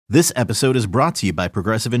This episode is brought to you by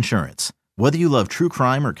Progressive Insurance. Whether you love true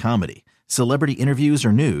crime or comedy, celebrity interviews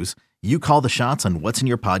or news, you call the shots on what's in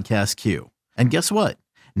your podcast queue. And guess what?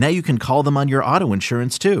 Now you can call them on your auto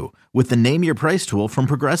insurance too with the Name Your Price tool from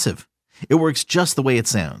Progressive. It works just the way it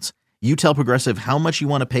sounds. You tell Progressive how much you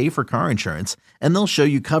want to pay for car insurance, and they'll show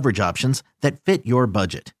you coverage options that fit your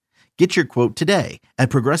budget. Get your quote today at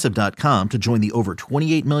Progressive.com to join the over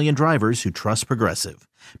 28 million drivers who trust Progressive.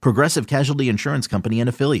 Progressive Casualty Insurance Company and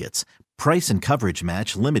Affiliates. Price and coverage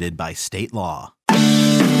match limited by state law.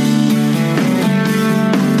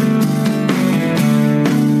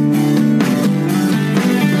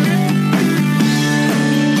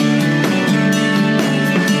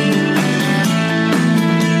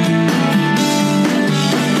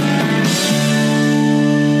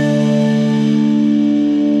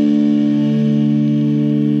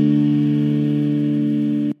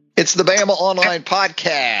 It's the Bama Online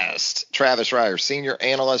Podcast. Travis Reier, senior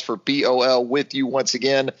analyst for BOL, with you once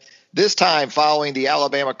again. This time following the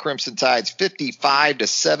Alabama Crimson Tide's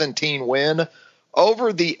 55-17 win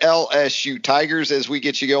over the LSU Tigers, as we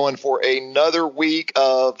get you going for another week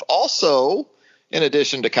of also, in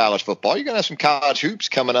addition to college football, you're going to have some college hoops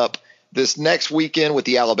coming up this next weekend with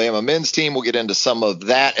the Alabama men's team. We'll get into some of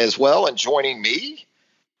that as well. And joining me,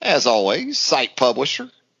 as always, site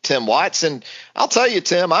publisher Tim Watts. And I'll tell you,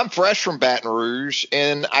 Tim, I'm fresh from Baton Rouge,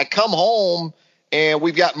 and I come home, and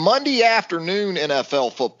we've got Monday afternoon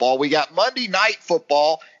NFL football. We got Monday night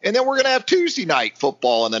football, and then we're going to have Tuesday night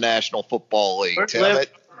football in the National Football League. We're living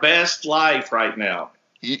our best life right now.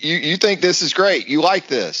 You think this is great? You like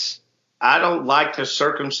this? I don't like the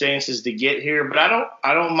circumstances to get here, but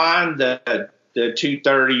I don't mind the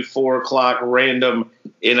 2:30, 4 o'clock random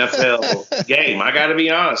NFL game. I got to be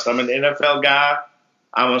honest. I'm an NFL guy.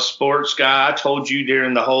 I'm a sports guy. I told you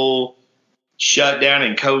during the whole shutdown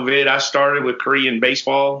and COVID, I started with Korean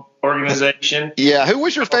baseball organization. Yeah. Who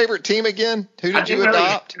was your favorite team again? Who did you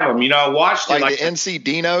adopt? Really I watched like the NC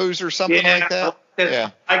Dinos or something like that?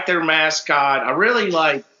 I like their mascot. I really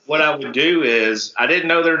like what I would do is I didn't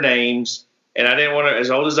know their names, and I didn't want to,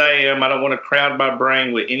 as old as I am, I don't want to crowd my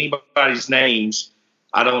brain with anybody's names.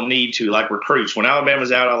 I don't need to, like recruits. When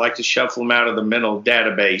Alabama's out, I like to shuffle them out of the mental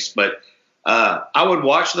database. But I would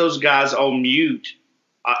watch those guys on mute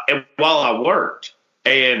while I worked,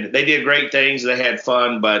 and they did great things. They had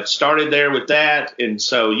fun, but started there with that, and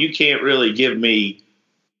so you can't really give me.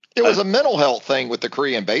 It was a mental health thing with the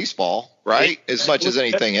Korean baseball, right? As much as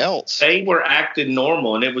anything else. They were acting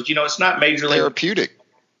normal, and it was, it's not major league. Therapeutic.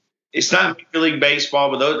 It's not Major League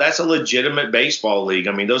Baseball, but that's a legitimate baseball league.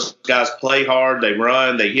 I mean, those guys play hard, they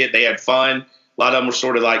run, they hit, they had fun. A lot of them were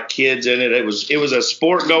sort of like kids in it. It was a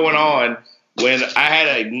sport going on. When I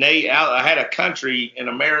had a country in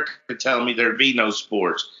America telling me there'd be no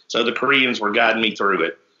sports, so the Koreans were guiding me through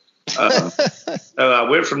it. So I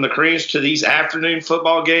went from the Koreans to these afternoon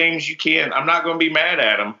football games. I'm not going to be mad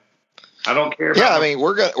at them. I don't care. Yeah, I mean,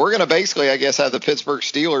 we're gonna basically, I guess, have the Pittsburgh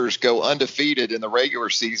Steelers go undefeated in the regular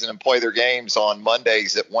season and play their games on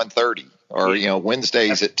Mondays at 1:30 or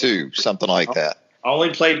Wednesdays at 2, something like that. I only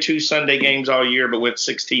played 2 Sunday games all year, but went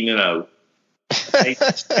 16-0.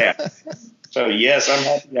 So, yes, I'm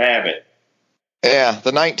happy to have it. Yeah,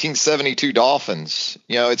 the 1972 Dolphins.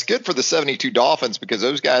 It's good for the 72 Dolphins because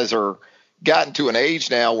those guys are gotten to an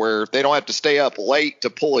age now where they don't have to stay up late to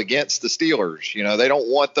pull against the Steelers. They don't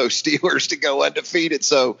want those Steelers to go undefeated.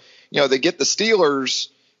 So, they get the Steelers.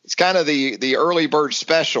 It's kind of the early bird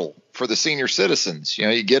special for the senior citizens.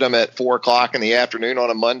 You get them at 4 o'clock in the afternoon on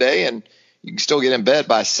a Monday, and you can still get in bed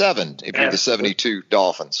by 7 if you're the 72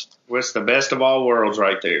 Dolphins. It's the best of all worlds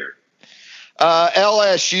right there.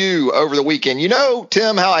 LSU over the weekend.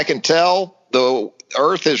 Tim, how I can tell the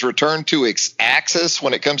earth has returned to its axis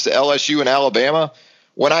when it comes to LSU and Alabama?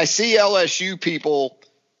 When I see LSU people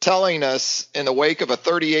telling us in the wake of a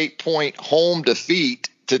 38-point home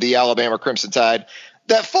defeat to the Alabama Crimson Tide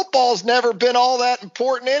that football's never been all that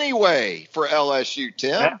important anyway for LSU,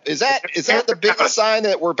 Tim. Yeah. Is that the biggest sign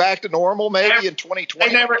that we're back to normal maybe in 2020?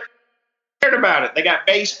 They never cared about it. They got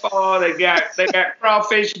baseball. They got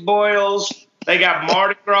crawfish boils. They got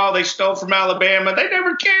Mardi Gras they stole from Alabama. They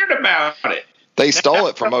never cared about it. They stole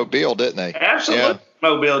it from Mobile, didn't they? Absolutely. Yeah.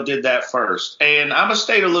 Mobile did that first. And I'm a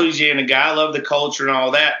state of Louisiana guy. I love the culture and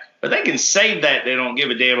all that. But they can save that. They don't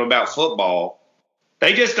give a damn about football.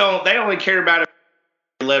 They just don't. They only care about it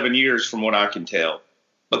for 11 years from what I can tell.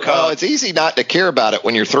 Because it's easy not to care about it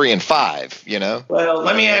when you're 3-5, Well,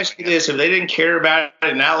 let me ask you this. If they didn't care about it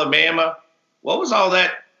in Alabama, what was all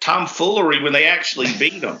that tomfoolery when they actually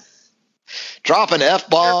beat them? Dropping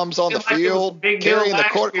F-bombs on the field, carrying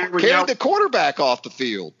the quarterback off the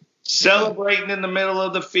field. celebrating in the middle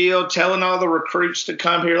of the field, telling all the recruits to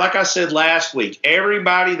come here. Like I said last week,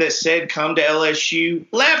 everybody that said come to LSU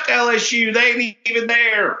left LSU. They ain't even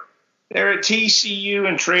there. They're at TCU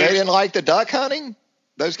and Trent. They didn't like the duck hunting?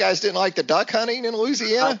 Those guys didn't like the duck hunting in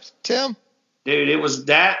Louisiana, Tim? Dude, it was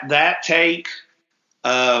that take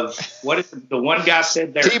of what is the one guy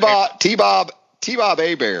said there. T-Bob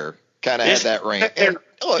Hebert kind of had that rant.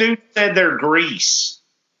 Dude said they're Greece.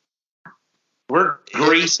 We're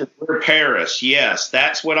Greece and we're Paris. Yes,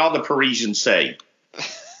 that's what all the Parisians say.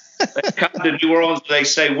 They come to New Orleans, they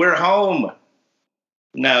say, we're home.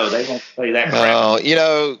 No, they don't say that crap.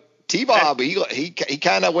 Oh, T-Bob, he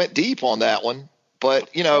kind of went deep on that one.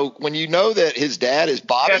 But, when you know that his dad is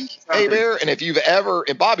Bobby Hebert, and if you've ever –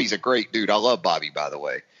 and Bobby's a great dude. I love Bobby, by the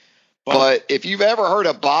way. But if you've ever heard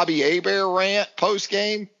a Bobby Hebert rant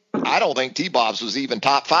post-game, I don't think T-Bob's was even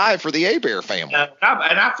top 5 for the Hebert family. And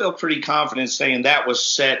I feel pretty confident saying that was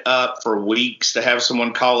set up for weeks to have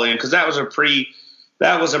someone call in, because that was a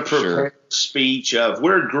prepared speech of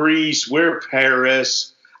we're Greece, we're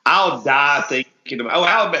Paris. I'll die thinking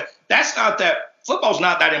about that's not that – football's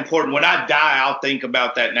not that important. When I die, I'll think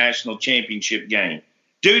about that national championship game.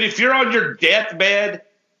 Dude, if you're on your deathbed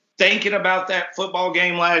thinking about that football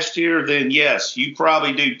game last year, then yes, you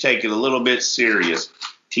probably do take it a little bit serious,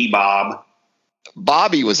 T-Bob.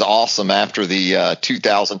 Bobby was awesome after the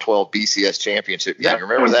 2012 BCS championship game.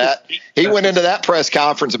 Remember that? He went into that press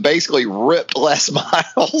conference and basically ripped Les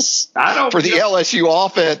Miles for the LSU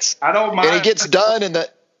offense. I don't mind. And he gets done, and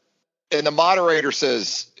the moderator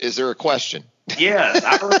says, "Is there a question?" Yes,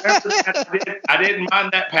 I remember that. I didn't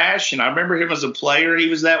mind that passion. I remember him as a player; he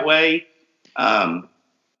was that way. I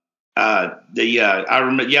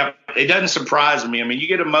remember. Yeah, it doesn't surprise me. I mean, you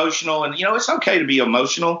get emotional, and it's okay to be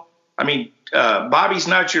emotional. I mean, Bobby's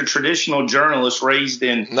not your traditional journalist raised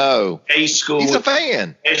in A school. He's a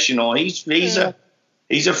fan. Professional. He's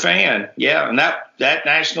a fan. Yeah, and that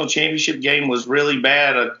national championship game was really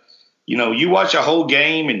bad. You watch a whole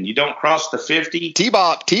game and you don't cross the 50.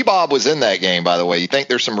 T-Bob was in that game, by the way. You think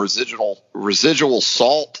there's some residual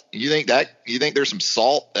salt? You think there's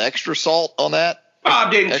some extra salt on that?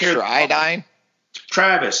 Bob didn't care. Extra iodine?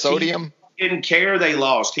 Travis. Sodium? He didn't care they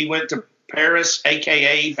lost. He went to Paris,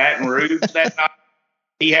 a.k.a. Baton Rouge, that night.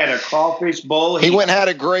 He had a crawfish bowl. He went and had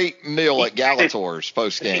a great meal at Galator's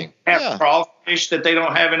post-game. Have crawfish that they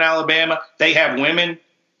don't have in Alabama. They have women.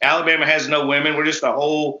 Alabama has no women. We're just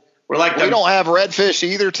we don't have redfish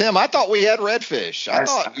either, Tim. I thought we had redfish. I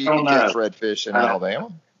thought you could catch redfish in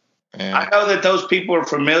Alabama. Yeah. I know that those people are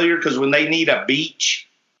familiar because when they need a beach,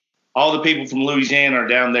 all the people from Louisiana are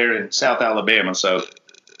down there in South Alabama. So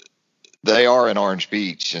they are in Orange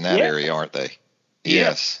Beach in that area, aren't they?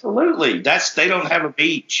 Yes, absolutely. They don't have a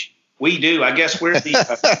beach. We do. I guess we're I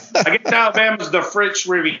guess Alabama's the French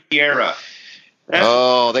Riviera. They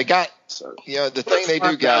got. The thing they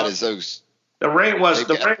do got is those. The rant was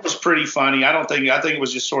pretty funny. I think it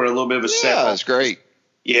was just sort of a little bit of a set. Yeah, it's great.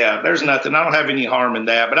 Yeah, there's nothing. I don't have any harm in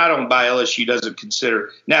that, but I don't buy LSU doesn't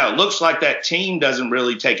consider. Now, it looks like that team doesn't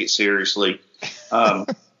really take it seriously. But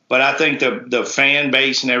I think the fan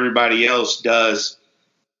base and everybody else does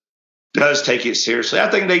take it seriously.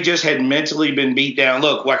 I think they just had mentally been beat down.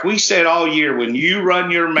 Look, like we said all year, when you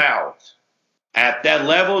run your mouth at that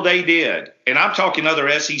level they did, and I'm talking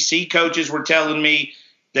other SEC coaches were telling me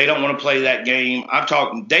they don't want to play that game.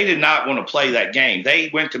 They did not want to play that game. They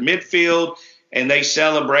went to midfield and they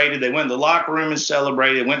celebrated. They went to the locker room and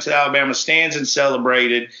celebrated. Went to the Alabama stands and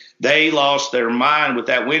celebrated. They lost their mind with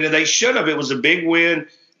that win, and they should have. It was a big win.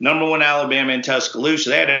 Number 1 Alabama in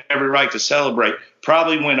Tuscaloosa. They had every right to celebrate.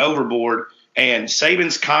 Probably went overboard. And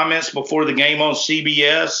Saban's comments before the game on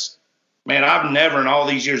CBS, man, I've never in all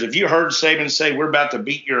these years, have you heard Saban say we're about to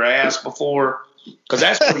beat your ass before? Because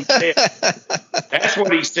that's what he said. That's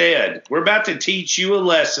what he said. We're about to teach you a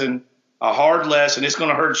lesson, a hard lesson. It's going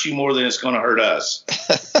to hurt you more than it's going to hurt us.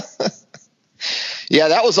 Yeah,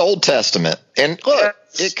 that was Old Testament. And look,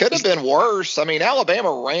 it could have been worse. I mean,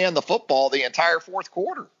 Alabama ran the football the entire fourth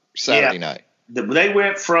quarter Saturday night. They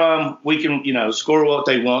went from we can, score what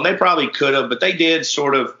they want. They probably could have, but they did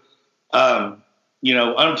sort of,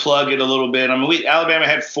 unplug it a little bit. I mean, Alabama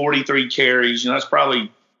had 43 carries. That's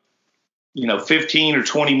probably, 15 or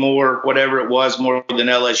 20 more, whatever it was, more than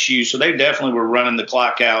LSU. So they definitely were running the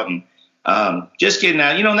clock out and just getting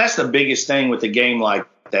out. And that's the biggest thing with a game like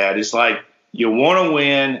that. It's like you want to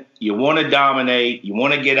win, you want to dominate, you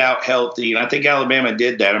want to get out healthy. And I think Alabama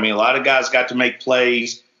did that. I mean, a lot of guys got to make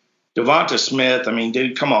plays. Devonta Smith, I mean,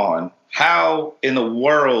 dude, come on. How in the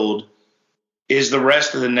world is the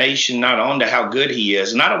rest of the nation not on to how good he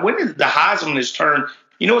is? And when did the Heisman is turned?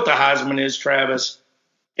 You know what the Heisman is, Travis?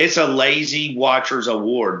 it's a lazy watcher's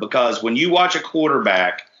award, because when you watch a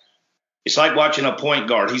quarterback, it's like watching a point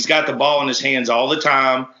guard. He's got the ball in his hands all the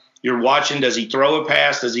time. You're watching, does he throw a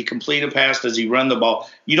pass? Does he complete a pass? Does he run the ball?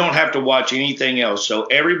 You don't have to watch anything else. So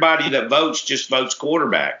everybody that votes just votes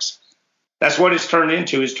quarterbacks. That's what it's turned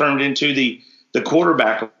into. It's turned into the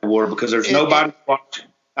quarterback award, because there's nobody watching.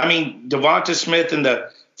 I mean, Devonta Smith and the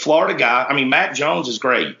Florida guy, I mean, Mac Jones is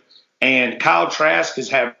great, and Kyle Trask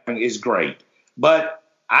is great. But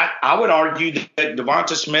I would argue that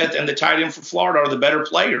Devonta Smith and the tight end for Florida are the better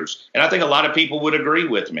players. And I think a lot of people would agree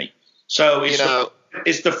with me. So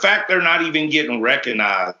it's the fact they're not even getting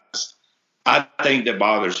recognized, I think, that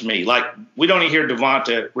bothers me. Like, we don't even hear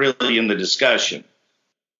Devonta really in the discussion.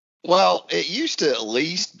 Well, it used to at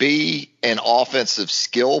least be an offensive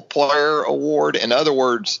skill player award. In other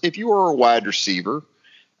words, if you were a wide receiver,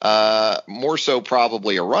 more so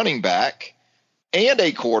probably a running back, and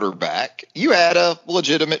a quarterback, you had a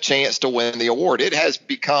legitimate chance to win the award. It has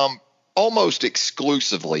become almost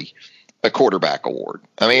exclusively a quarterback award.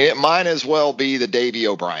 I mean, it might as well be the Davey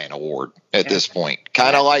O'Brien award at this point,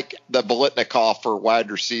 kind of like the Biletnikoff for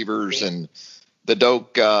wide receivers and the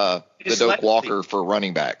Doak Walker for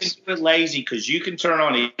running backs. It's a bit lazy, because you can turn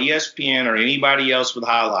on ESPN or anybody else with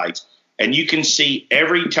highlights, and you can see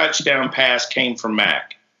every touchdown pass came from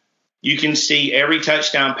Mac. You can see every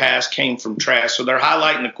touchdown pass came from Trask. So they're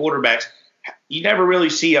highlighting the quarterbacks. You never really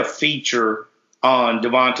see a feature on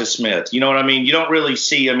Devonta Smith. You know what I mean? You don't really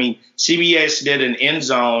see. I mean, CBS did an end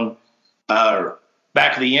zone,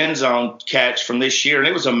 back of the end zone catch from this year, and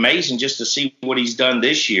it was amazing just to see what he's done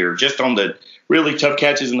this year, just on the really tough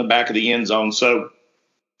catches in the back of the end zone. So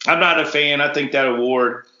I'm not a fan. I think that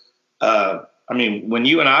award, I mean, when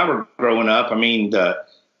you and I were growing up, I mean,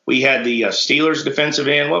 we had the Steelers defensive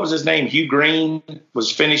end. What was his name? Hugh Green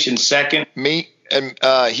was finishing second.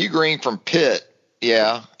 Hugh Green from Pitt.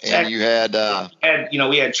 Yeah. And you had,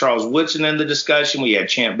 we had Charles Woodson in the discussion. We had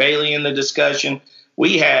Champ Bailey in the discussion.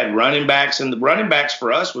 We had running backs, and the running backs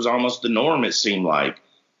for us was almost the norm, it seemed like.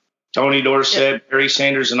 Tony Dorsett, Barry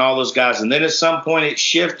Sanders, and all those guys. And then at some point it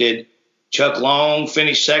shifted. Chuck Long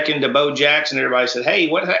finished second to Bo Jackson. Everybody said, hey,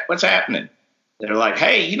 what's happening? They're like,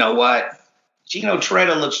 hey, you know what? Gino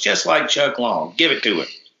Toretta looks just like Chuck Long. Give it to him.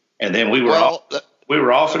 And then we were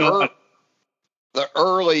off and running. The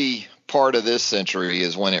early part of this century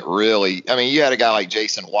is when it really – I mean, you had a guy like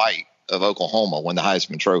Jason White of Oklahoma win the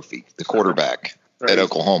Heisman Trophy, the quarterback at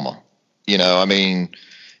Oklahoma. You know, I mean,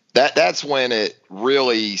 that's when it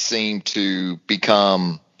really seemed to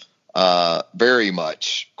become very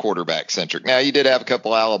much quarterback-centric. Now, you did have a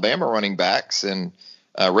couple Alabama running backs, and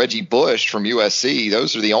Reggie Bush from USC.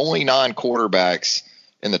 Those are the only non-quarterbacks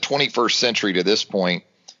in the 21st century to this point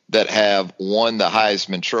that have won the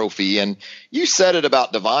Heisman Trophy. And you said it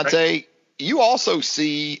about Devontae. You also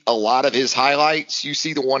see a lot of his highlights. You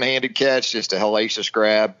see the one-handed catch, just a hellacious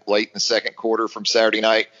grab late in the second quarter from Saturday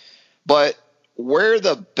night. But where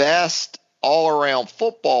the best all-around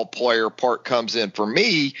football player part comes in for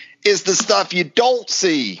me is the stuff you don't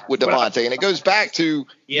see with Devontae. And it goes back to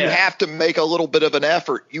you have to make a little bit of an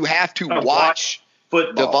effort. You have to watch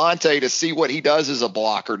Devontae to see what he does as a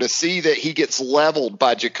blocker, to see that he gets leveled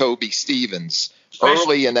by Jacoby Stevens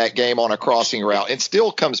early in that game on a crossing route and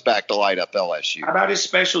still comes back to light up LSU. How about his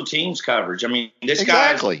special teams coverage? I mean, this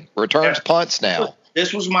guy returns punts now.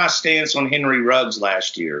 This was my stance on Henry Ruggs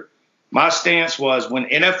last year. My stance was, when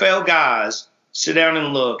NFL guys sit down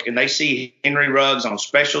and look and they see Henry Ruggs on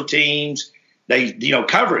special teams, they,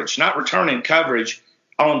 coverage, not returning coverage,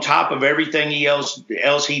 on top of everything else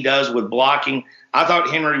he does with blocking, I thought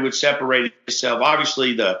Henry would separate himself.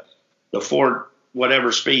 Obviously, the Ford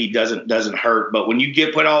whatever speed doesn't hurt, but when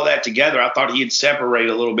you put all that together, I thought he'd separate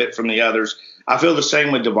a little bit from the others. I feel the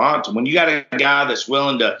same with Devonta. When you got a guy that's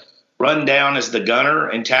willing to run down as the gunner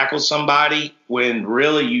and tackle somebody, when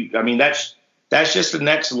really that's just the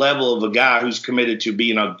next level of a guy who's committed to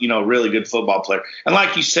being a really good football player. And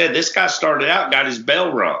like you said, this guy started out, got his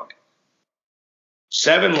bell rung.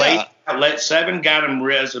 Seven got him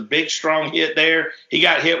as a big, strong hit there. He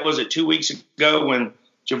got hit, was it 2 weeks ago when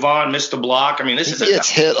Javon missed a block? I mean, he gets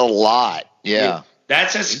hit a lot. Yeah.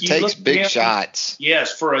 He takes big shots.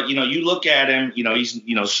 Yes. You look at him, he's,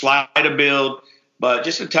 slight of build, but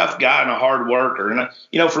just a tough guy and a hard worker.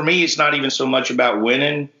 And, for me, it's not even so much about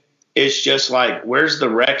winning. It's just like, where's the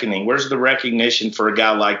reckoning? Where's the recognition for a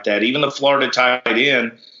guy like that? Even the Florida tight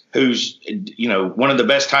end, who's, one of the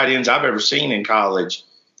best tight ends I've ever seen in college.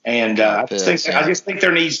 And I just think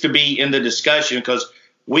there needs to be in the discussion, because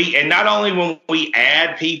and not only when we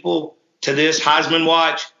add people to this Heisman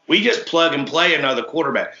watch, we just plug and play another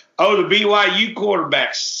quarterback. Oh, the BYU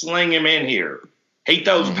quarterback, sling him in here. He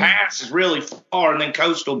throws passes really far, and then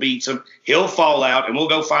Coastal beats him. He'll fall out, and we'll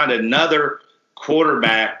go find another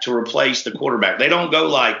quarterback to replace the quarterback. They don't go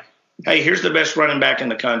like, hey, here's the best running back in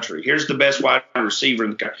the country. Here's the best wide receiver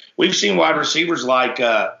in the country. We've seen wide receivers like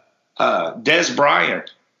Des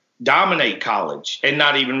Bryant dominate college and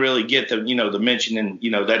not even really get the mentioning,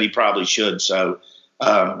 that he probably should. So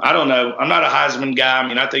I don't know. I'm not a Heisman guy. I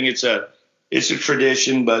mean, I think it's a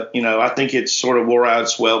tradition, but, I think it's sort of wore out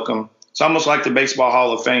its welcome. It's almost like the Baseball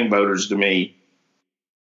Hall of Fame voters to me.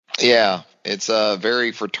 Yeah, it's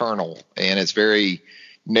very fraternal, and it's very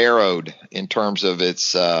narrowed in terms of its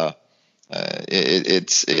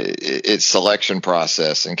selection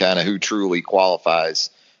process and kind of who truly qualifies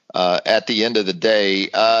at the end of the day.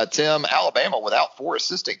 Tim, Alabama without 4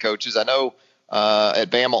 assistant coaches. I know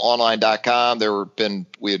at BamaOnline.com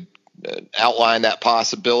we had outlined that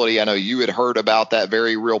possibility. I know you had heard about that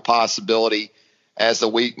very real possibility as the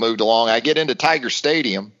week moved along. I get into Tiger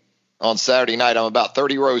Stadium on Saturday night. I'm about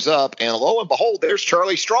 30 rows up, and lo and behold, there's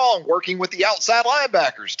Charlie Strong working with the outside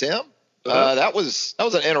linebackers, Tim. That was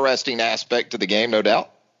an interesting aspect to the game, no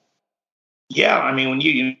doubt. Yeah, I mean,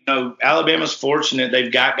 when Alabama's fortunate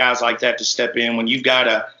they've got guys like that to step in. When you've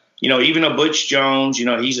got even a Butch Jones,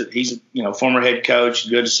 he's a former head coach,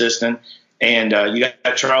 good assistant, and you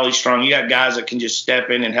got Charlie Strong. You got guys that can just step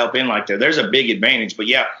in and help in like that. There's a big advantage. But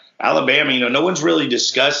yeah, Alabama, no one's really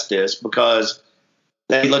discussed this because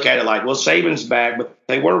they look at it like, well, Saban's back, but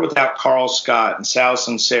they were without Carl Scott and Sal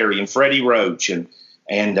Sunseri and Freddie Roach and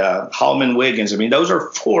Hallman Wiggins. I mean, those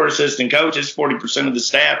are 4 assistant coaches, 40% of the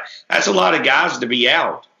staff. That's a lot of guys to be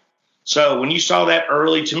out. So when you saw that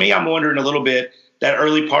early, to me, I'm wondering a little bit, that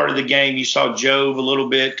early part of the game, you saw Jove a little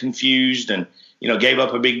bit confused and, gave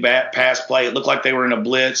up a big pass play. It looked like they were in a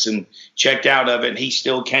blitz and checked out of it, and he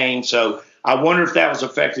still came. So I wonder if that was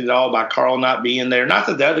affected at all by Carl not being there. Not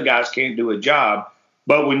that the other guys can't do a job,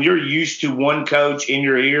 but when you're used to one coach in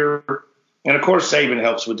your ear, and of course Saban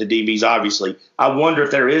helps with the DBs, obviously, I wonder if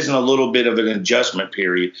there isn't a little bit of an adjustment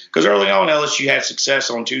period. Because early on, LSU had success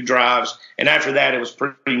on 2 drives, and after that it was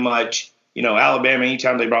pretty much, Alabama,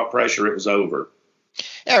 anytime they brought pressure, it was over.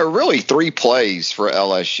 Yeah, really 3 plays for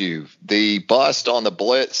LSU. The bust on the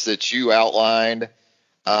blitz that you outlined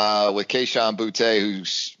with Kayshon Boutte,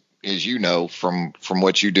 who's, as you know, from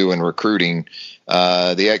what you do in recruiting,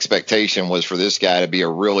 the expectation was for this guy to be a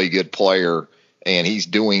really good player, and he's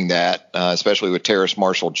doing that, especially with Terrace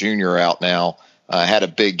Marshall Jr. out now. Had a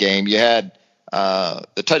big game. You had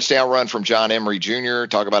the touchdown run from John Emery Jr.,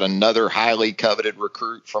 talk about another highly coveted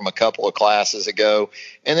recruit from a couple of classes ago.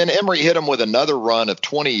 And then Emery hit him with another run of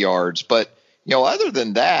 20 yards. But, other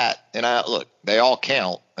than that, and they all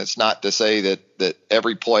count. It's not to say that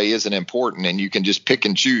every play isn't important and you can just pick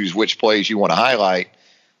and choose which plays you want to highlight.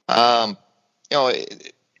 Are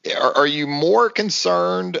you more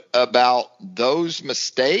concerned about those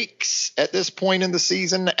mistakes at this point in the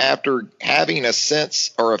season after having a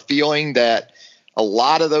sense or a feeling that a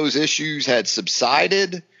lot of those issues had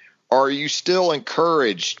subsided? Or are you still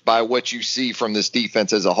encouraged by what you see from this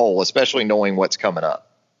defense as a whole, especially knowing what's coming up?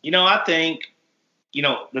 I think,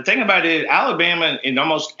 the thing about it is Alabama in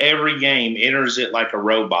almost every game enters it like a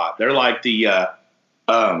robot. They're like they're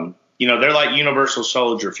like Universal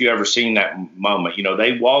Soldier, if you ever seen that moment.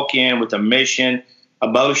 They walk in with a mission.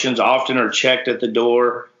 Emotions often are checked at the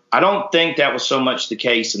door. I don't think that was so much the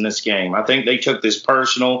case in this game. I think they took this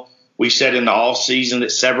personal. We said in the offseason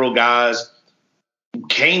that several guys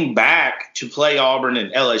came back to play Auburn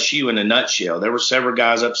and LSU in a nutshell. There were several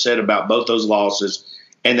guys upset about both those losses,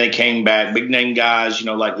 and they came back. Big-name guys,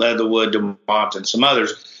 like Leatherwood, DeMont, and some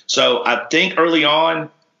others. So I think early on,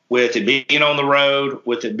 with it being on the road,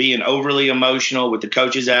 with it being overly emotional, with the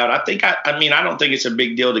coaches out, I don't think it's a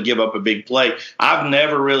big deal to give up a big play. I've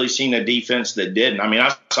never really seen a defense that didn't. I mean,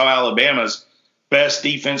 I saw Alabama's best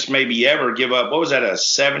defense maybe ever give up, what was that, a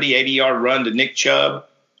 70, 80-yard run to Nick Chubb?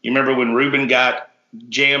 You remember when Reuben got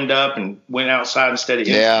jammed up and went outside instead of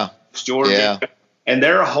him? Jordan. Yeah. And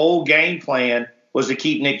their whole game plan was to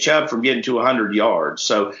keep Nick Chubb from getting to 100 yards.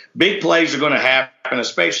 So big plays are going to happen,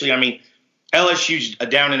 especially, LSU's a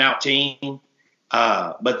down-and-out team,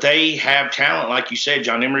 but they have talent. Like you said,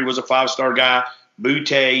 John Emery was a 5-star guy.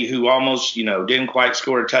 Boutte, who almost, didn't quite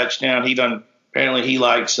score a touchdown. Apparently he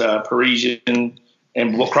likes Parisian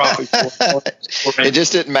and crawfish. It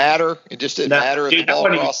just didn't matter. It just didn't matter if the ball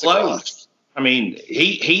crossed the cross.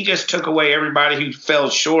 He just took away everybody who fell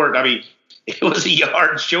short. It was a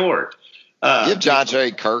yard short. Give John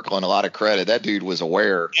J. Kirkland a lot of credit. That dude was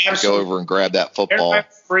aware to go over and grab that football.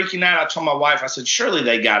 Everybody freaking out. I told my wife, I said, surely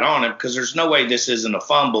they got on it because there's no way this isn't a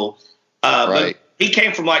fumble. Right. But he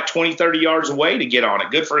came from like 20, 30 yards away to get on it.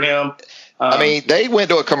 Good for him. I mean, they went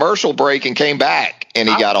to a commercial break and came back, and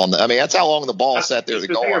he got on the. I mean, that's how long the ball sat there to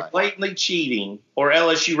go they were on. blatantly cheating, or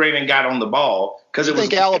LSU Raven got on the ball because it was.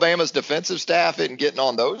 Think Alabama's defensive staff isn't getting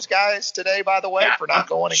on those guys today? By the way, for not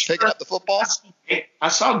going and picking up the football. I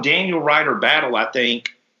saw Daniel Ryder battle. I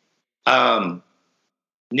think in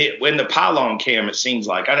the pylon cam. It seems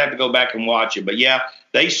like I'd have to go back and watch it, but yeah,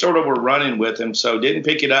 they sort of were running with him, so didn't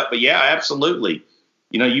pick it up. But yeah, absolutely.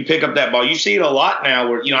 You know, you pick up that ball. You see it a lot now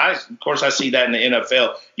where, you know, of course I see that in the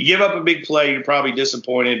NFL. You give up a big play, you're probably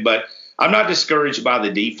disappointed, but I'm not discouraged by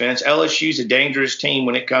the defense. LSU's a dangerous team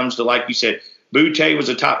when it comes to, like you said, Butte was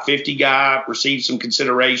a top 50 guy, received some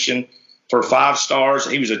consideration for 5 stars.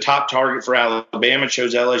 He was a top target for Alabama,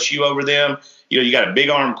 chose LSU over them. You know, you got a big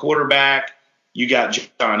arm quarterback. You got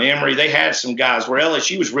John Emery. They had some guys where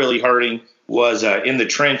LSU was really hurting was in the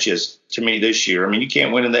trenches to me this year. I mean, you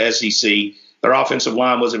can't win in the SEC. Their offensive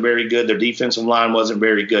line wasn't very good. Their defensive line wasn't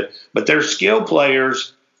very good. But their skill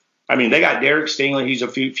players, I mean, they got Derek Stingley. He's a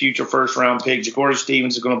future first-round pick. Ja'Cory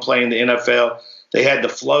Stevens is going to play in the NFL. They had the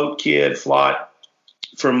Flott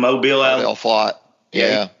from Mobile, Alabama. Flott,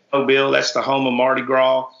 yeah. Mobile, that's the home of Mardi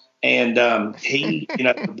Gras. And he, you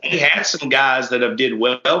know, they had some guys that have did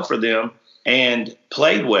well for them and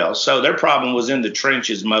played well. So their problem was in the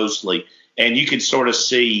trenches mostly. And you could sort of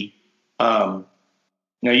see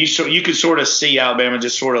you could sort of see Alabama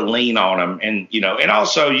just sort of lean on them. And, you know, and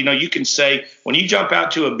also, you know, you can say when you jump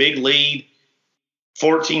out to a big lead,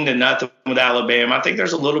 14-0 with Alabama, I think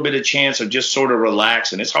there's a little bit of chance of just sort of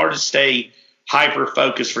relaxing. It's hard to stay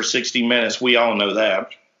hyper-focused for 60 minutes. We all know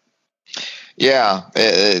that. Yeah,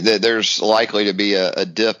 there's likely to be a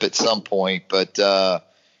dip at some point. But,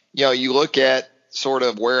 you know, you look at sort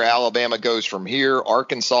of where Alabama goes from here.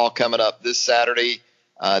 Arkansas coming up this Saturday.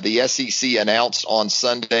 The SEC announced on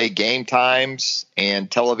Sunday game times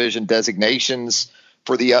and television designations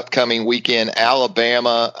for the upcoming weekend.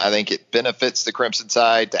 Alabama, I think it benefits the Crimson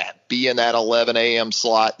Tide to be in that 11 a.m.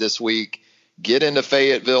 slot this week. Get into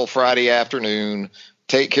Fayetteville Friday afternoon.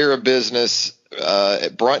 Take care of business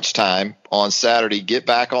at brunch time on Saturday. Get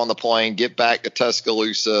back on the plane. Get back to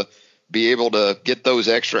Tuscaloosa. Be able to get those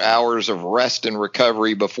extra hours of rest and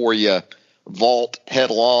recovery before you vault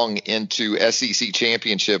headlong into SEC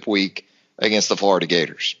championship week against the Florida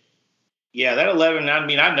Gators. Yeah, that 11, I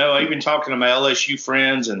mean, I know, I've been talking to my LSU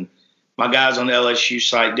friends and my guys on the LSU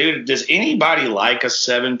site. Dude, does anybody like a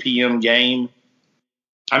 7 p.m. game?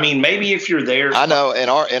 I mean, maybe if you're there. I know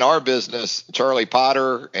in our business, Charlie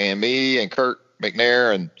Potter and me and Kurt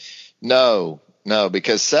McNair, and no,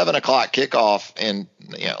 because 7 o'clock kickoff, and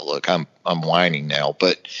you know, look, I'm whining now,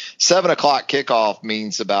 but 7 o'clock kickoff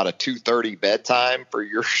means about a 2:30 bedtime for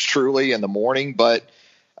yours truly in the morning. But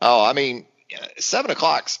I mean, 7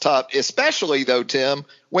 o'clock's tough, especially though, Tim,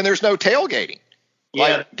 when there's no tailgating.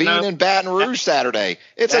 Yeah, like being in Baton Rouge Saturday.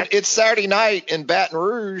 It's Saturday night in Baton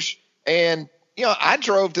Rouge, and you know, I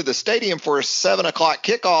drove to the stadium for a 7 o'clock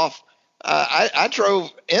kickoff. I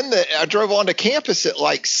drove onto campus at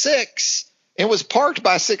like 6 and was parked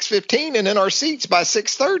by 6:15 and in our seats by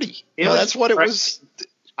 6:30. That's what it was.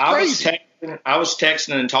 I was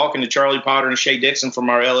texting and talking to Charlie Potter and Shay Dixon from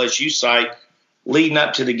our LSU site leading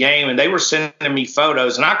up to the game, and they were sending me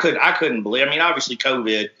photos, and I couldn't believe. I mean, obviously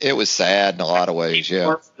COVID. It was sad in a lot of ways. Yeah.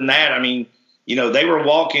 Worse than that, I mean, you know, they were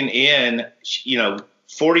walking in, you know,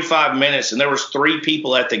 45 minutes, and there was 3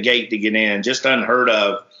 people at the gate to get in, just unheard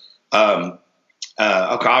of.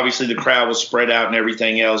 Obviously the crowd was spread out and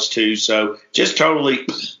everything else too. So just totally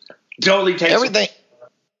takes everything.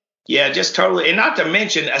 Yeah, just totally. And not to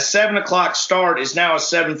mention a 7 o'clock start is now a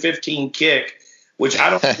 7:15 kick, which I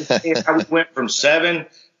don't understand how we went from 7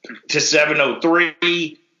 to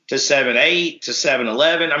 7:03 to 7:08 to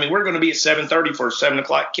 7:11. I mean, we're going to be at 7:30 for a 7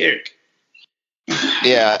 o'clock kick.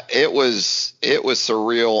 Yeah, it was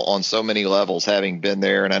surreal on so many levels having been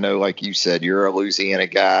there. And I know, like you said, you're a Louisiana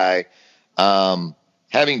guy.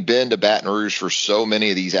 Having been to Baton Rouge for so many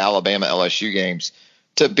of these Alabama LSU games,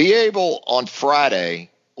 to be able on Friday,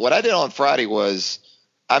 what I did on Friday was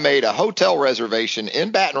I made a hotel reservation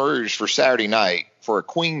in Baton Rouge for Saturday night for a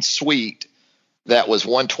queen suite that was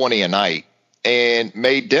 $120 a night, and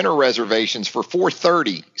made dinner reservations for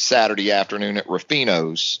 4:30 Saturday afternoon at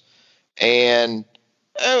Ruffino's. And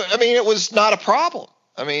I mean, it was not a problem.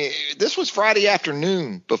 I mean, this was Friday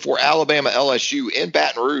afternoon before Alabama LSU in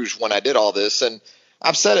Baton Rouge when I did all this. And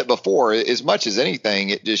I've said it before, as much as anything,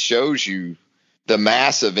 it just shows you the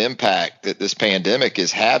massive impact that this pandemic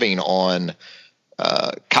is having on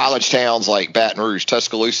college towns like Baton Rouge,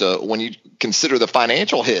 Tuscaloosa, when you consider the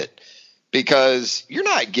financial hit, because you're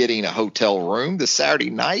not getting a hotel room the Saturday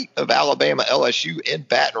night of Alabama LSU in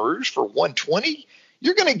Baton Rouge for $120.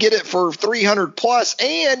 you're going to get it for 300 plus,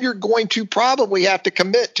 and you're going to probably have to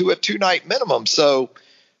commit to a 2-night minimum. So,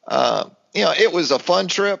 it was a fun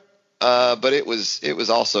trip, but it was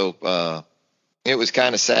also it was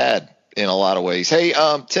kind of sad in a lot of ways. Hey,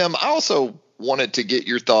 Tim, I also wanted to get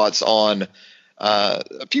your thoughts on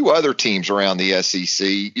a few other teams around the SEC.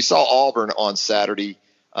 You saw Auburn on Saturday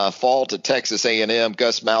fall to Texas A&M.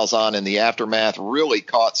 Gus Malzahn in the aftermath really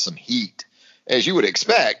caught some heat, as you would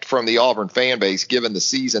expect from the Auburn fan base, given the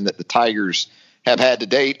season that the Tigers have had to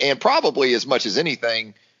date, and probably as much as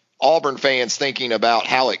anything, Auburn fans thinking about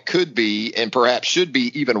how it could be and perhaps should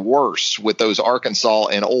be even worse with those Arkansas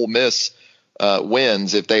and Ole Miss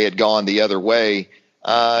wins if they had gone the other way.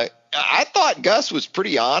 I thought Gus was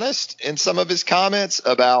pretty honest in some of his comments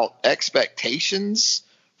about expectations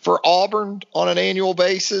for Auburn on an annual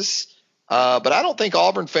basis. But I don't think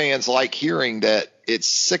Auburn fans like hearing that it's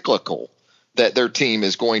cyclical, that their team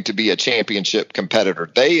is going to be a championship competitor.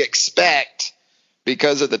 They expect,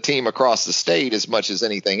 because of the team across the state as much as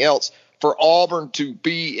anything else, for Auburn to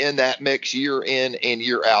be in that mix year in and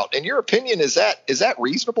year out. In your opinion, is that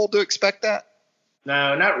reasonable to expect that?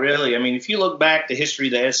 No, not really. I mean, if you look back the history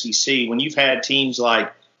of the SEC, when you've had teams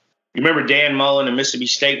like, you remember Dan Mullen and Mississippi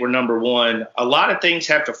State were number one, a lot of things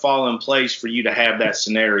have to fall in place for you to have that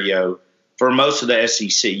scenario for most of the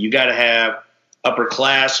SEC. You got to have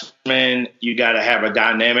upperclassmen. You got to have a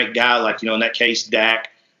dynamic guy like, in that case, Dak.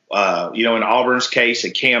 In Auburn's case,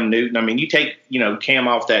 a Cam Newton. I mean, you take, Cam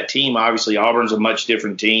off that team, obviously Auburn's a much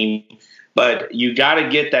different team. But you got to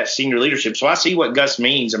get that senior leadership. So I see what Gus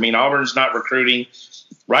means. I mean, Auburn's not recruiting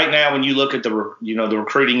right now. When you look at the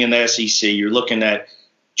recruiting in the SEC, you're looking at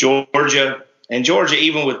Georgia, and Georgia,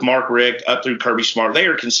 even with Mark Richt up through Kirby Smart, they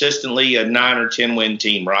are consistently a 9 or 10 win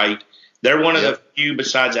team, right? They're one of the few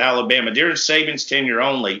besides Alabama. During Saban's tenure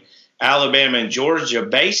only, Alabama and Georgia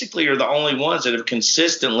basically are the only ones that have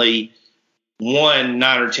consistently won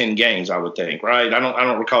 9 or 10 games, I would think, right? I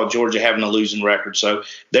don't recall Georgia having a losing record. So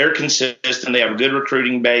they're consistent. They have a good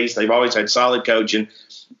recruiting base. They've always had solid coaching.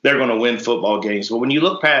 They're going to win football games. But when you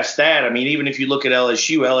look past that, I mean, even if you look at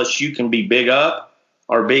LSU can be big up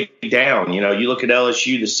or big down. You look at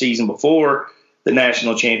LSU the season before the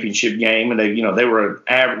national championship game, and they were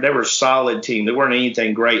a solid team. They weren't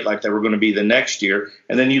anything great like they were going to be the next year.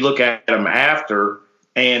 And then you look at them after,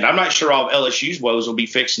 and I'm not sure all of LSU's woes will be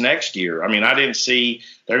fixed next year. I mean, I didn't see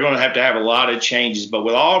 – they're going to have a lot of changes. But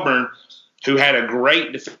with Auburn, who had a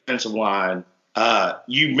great defensive line,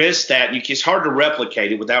 you missed that. It's hard to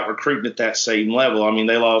replicate it without recruiting at that same level. I mean,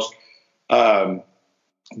 they lost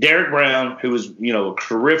Derrick Brown, who was, a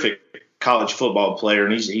terrific college football player,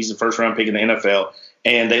 and he's the first-round pick in the NFL.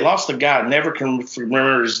 And they lost a guy, I never can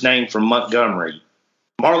remember his name, from Montgomery.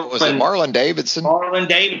 Marlon Davidson? Marlon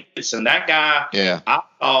Davidson. That guy, I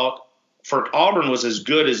thought, for Auburn was as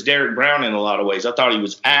good as Derrick Brown in a lot of ways. I thought he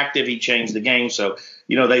was active. He changed the game. So,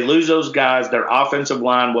 they lose those guys. Their offensive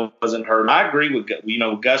line wasn't hurt. I agree with,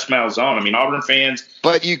 Gus Malzahn. I mean, Auburn fans.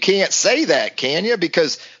 But you can't say that, can you?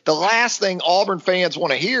 Because the last thing Auburn fans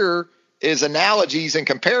want to hear is analogies and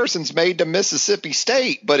comparisons made to Mississippi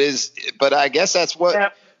State. But I guess that's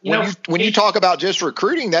what when you talk about just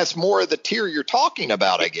recruiting, that's more of the tier you're talking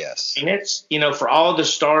about, I guess. And it's, for all the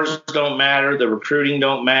stars don't matter, the recruiting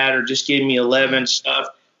don't matter, just give me 11 stuff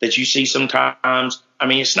that you see sometimes. I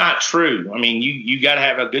mean, it's not true. I mean, you got to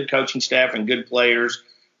have a good coaching staff and good players.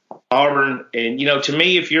 Auburn, and, to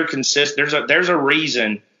me, if you're consistent, there's a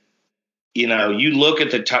reason. You look at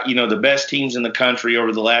the best teams in the country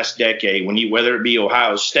over the last decade, whether it be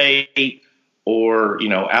Ohio State or,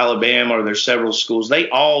 Alabama, or there's several schools, they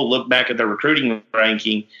all look back at their recruiting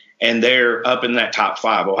ranking and they're up in that top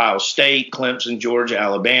 5. Ohio State, Clemson, Georgia,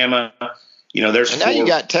 Alabama. There's and now you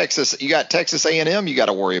got Texas A&M you got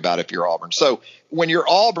to worry about if you're Auburn. So when you're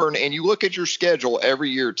Auburn and you look at your schedule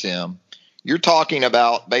every year, Tim, you're talking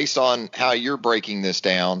about, based on how you're breaking this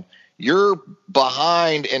down, you're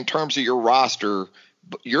behind in terms of your roster.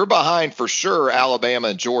 You're behind for sure Alabama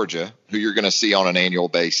and Georgia, who you're going to see on an annual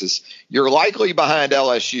basis. You're likely behind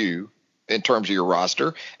LSU in terms of your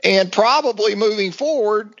roster. And probably moving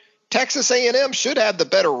forward, Texas A&M should have the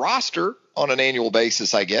better roster on an annual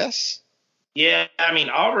basis, I guess. Yeah, I mean,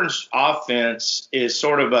 Auburn's offense is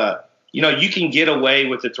sort of you can get away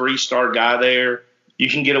with the 3-star guy there. You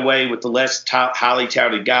can get away with the less highly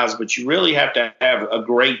touted guys, but you really have to have a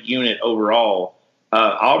great unit overall.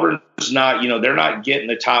 Auburn's not, they're not getting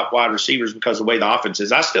the top wide receivers because of the way the offense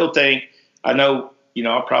is. I still think, I know,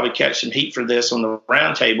 I'll probably catch some heat for this on the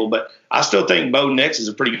roundtable, but I still think Bo Nix is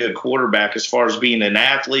a pretty good quarterback as far as being an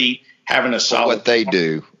athlete, having a solid. What they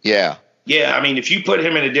do, yeah. Yeah, I mean, if you put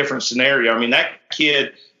him in a different scenario, I mean, that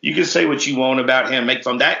kid, you can say what you want about him, make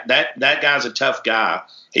fun. That guy's a tough guy.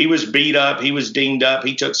 He was beat up. He was dinged up.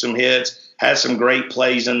 He took some hits, has some great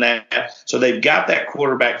plays in that. So they've got that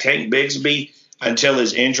quarterback. Tank Bigsby, until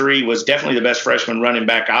his injury, was definitely the best freshman running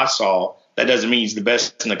back I saw. That doesn't mean he's the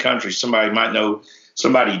best in the country. Somebody might know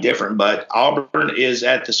somebody different, but Auburn is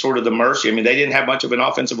at the sort of the mercy. I mean, they didn't have much of an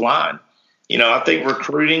offensive line. I think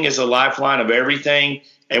recruiting is a lifeline of everything.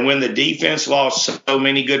 And when the defense lost so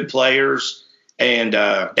many good players, and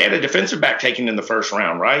they had a defensive back taken in the first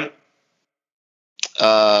round, right?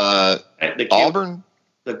 Auburn?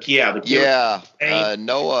 Noah.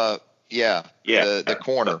 The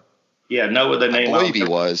corner. Yeah, Noah, the name. I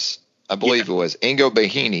believe it was Ingo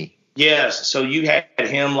Bahini. Yes, so you had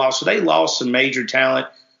him lost. So they lost some major talent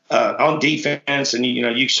on defense, and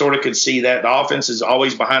you sort of could see that the offense is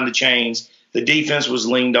always behind the chains. The defense was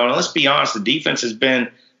leaned on. And let's be honest, the defense has been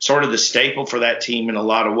sort of the staple for that team in a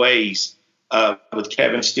lot of ways, with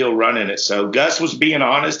Kevin Steele running it. So Gus was being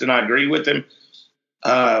honest, and I agree with him.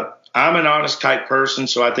 I'm an honest type person,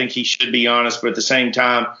 so I think he should be honest. But at the same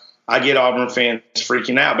time, I get Auburn fans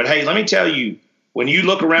freaking out. But, hey, let me tell you, when you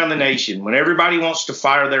look around the nation, when everybody wants to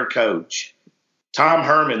fire their coach, Tom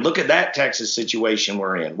Herman, look at that Texas situation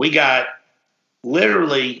we're in. We got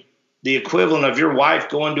literally the equivalent of your wife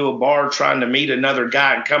going to a bar trying to meet another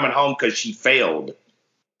guy and coming home because she failed.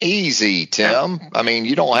 Easy, Tim. I mean,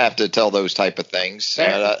 you don't have to tell those type of things.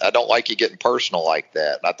 I don't like you getting personal like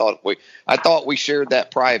that. I thought we shared that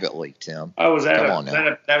privately, Tim. Oh, was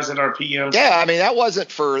that? That was in our PM. Yeah, I mean that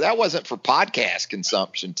wasn't for podcast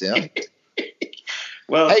consumption, Tim.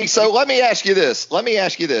 Well, hey, so let me ask you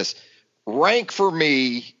this. Rank for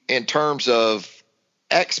me in terms of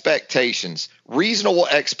expectations, reasonable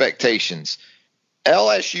expectations.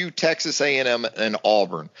 LSU, Texas A&M, and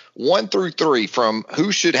Auburn, 1 through 3, from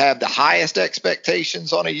who should have the highest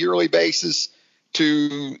expectations on a yearly basis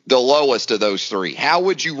to the lowest of those three. How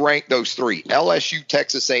would you rank those three? LSU,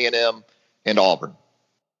 Texas A&M, and Auburn.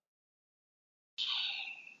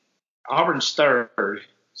 Auburn's third,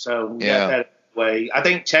 so we got that way. I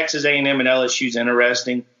think Texas A&M and LSU's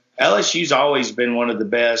interesting. LSU's always been one of the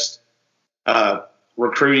best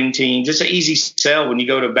recruiting teams. It's an easy sell when you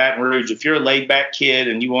go to Baton Rouge. If you're a laid-back kid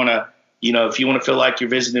and you want to, if you want to feel like you're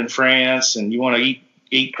visiting France and you want to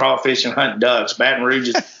eat crawfish and hunt ducks, Baton Rouge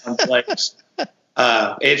is a fun place.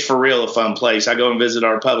 It's for real a fun place. I go and visit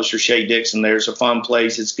our publisher, Shay Dixon. There's a fun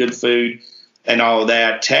place. It's good food and all of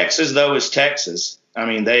that. Texas, though, is Texas. I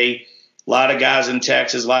mean, a lot of guys in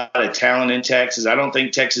Texas, a lot of talent in Texas. I don't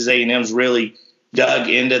think Texas A&M's really dug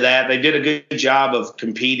into that. They did a good job of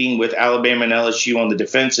competing with Alabama and LSU on the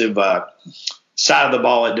defensive side of the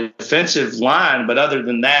ball at defensive line, but other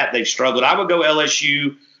than that, they've struggled. I would go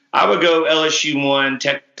LSU 1,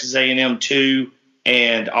 Texas A&M 2,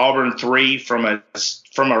 and Auburn 3 from a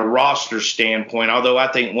roster standpoint. Although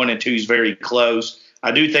I think 1 and 2 is very close.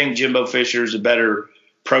 I do think Jimbo Fisher is a better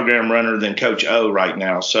program runner than Coach O right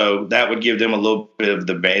now, so that would give them a little bit of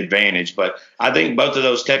the advantage. But I think both of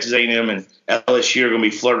those, Texas A&M and LSU, are going to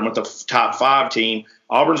be flirting with the top 5 team.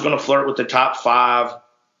 Auburn's going to flirt with the top 5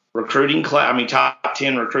 recruiting class. I mean, top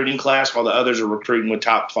 10 recruiting class, while the others are recruiting with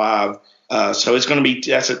top 5. So it's going to be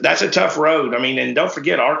that's a tough road. I mean, and don't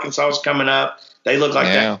forget Arkansas is coming up. They look like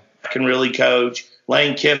they can really coach.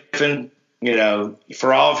 Lane Kiffin.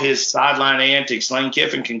 For all of his sideline antics, Lane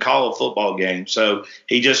Kiffin can call a football game. So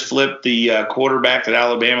he just flipped the quarterback that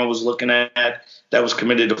Alabama was looking at that was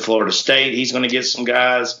committed to Florida State. He's going to get some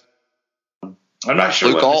guys. I'm not sure.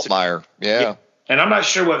 Luke Altmaier, yeah. And I'm not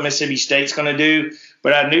sure what Mississippi State's going to do,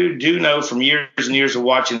 but I do know from years and years of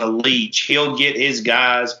watching the Leach, he'll get his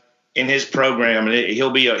guys in his program, and he'll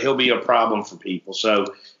be a problem for people.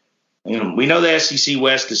 So we know the SEC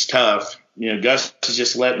West is tough. Gus is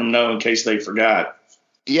just letting them know in case they forgot.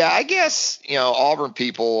 Yeah, I guess, Auburn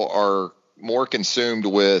people are more consumed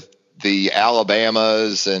with the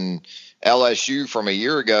Alabamas and LSU from a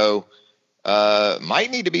year ago. Might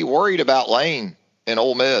need to be worried about Lane and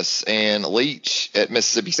Ole Miss and Leach at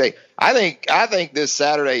Mississippi State. I think this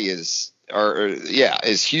Saturday is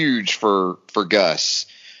huge for Gus,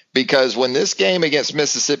 because when this game against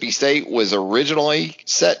Mississippi State was originally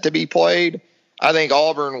set to be played, I think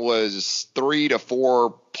Auburn was 3 to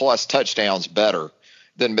 4 plus touchdowns better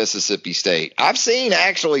than Mississippi State. I've seen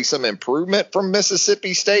actually some improvement from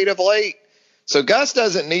Mississippi State of late. So Gus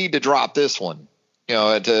doesn't need to drop this one,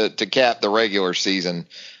 to cap the regular season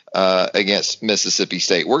against Mississippi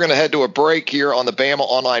State. We're going to head to a break here on the Bama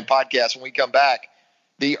Online Podcast. When we come back,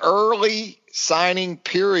 the early signing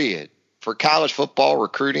period for college football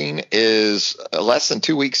recruiting is less than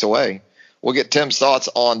 2 weeks away. we'll get Tim's thoughts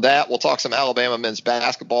on that. We'll talk some Alabama men's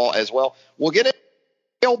basketball as well. We'll get a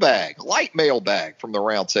light mailbag from the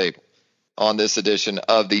round table on this edition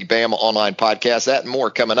of the Bama Online Podcast. That and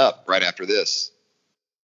more coming up right after this.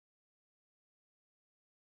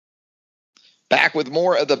 Back with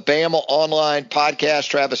more of the Bama Online Podcast.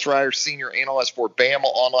 Travis Reier, senior analyst for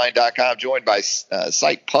BamaOnline.com, joined by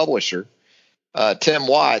site publisher Tim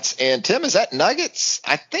Watts. And Tim, is that nuggets?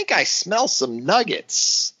 I think I smell some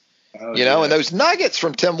nuggets. And those nuggets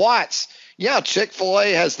from Tim Watts. Yeah,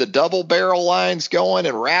 Chick-fil-A has the double barrel lines going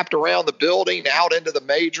and wrapped around the building out into the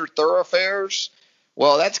major thoroughfares.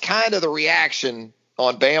 Well, that's kind of the reaction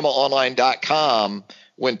on BamaOnline.com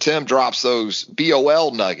when Tim drops those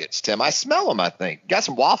BOL nuggets. Tim, I smell them, I think. Got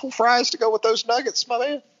some waffle fries to go with those nuggets, my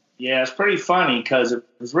man? Yeah, it's pretty funny because it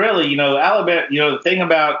was really, Alabama, the thing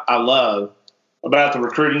I love about the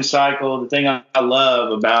recruiting cycle, the thing I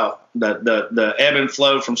love about the ebb and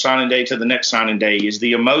flow from signing day to the next signing day is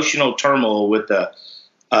the emotional turmoil with the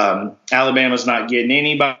Alabama's not getting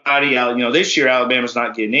anybody. This year Alabama's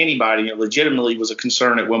not getting anybody. It legitimately was a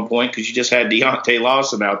concern at one point because you just had Deontay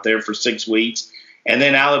Lawson out there for 6 weeks. And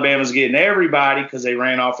then Alabama's getting everybody because they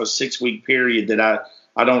ran off a 6-week period that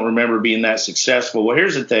I don't remember being that successful. Well,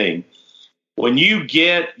 here's the thing. When you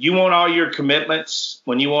want all your commitments,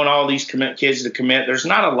 when you want all these kids to commit, there's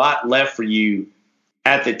not a lot left for you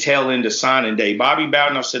at the tail end of signing day. Bobby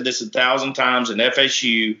Bowden, I've said this 1,000 times, and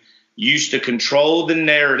FSU used to control the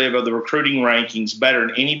narrative of the recruiting rankings better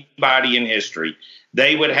than anybody in history.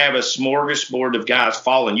 They would have a smorgasbord of guys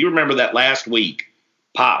falling. You remember that last week,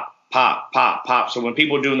 pop. So when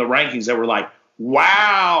people were doing the rankings, they were like,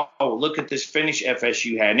 wow, look at this finish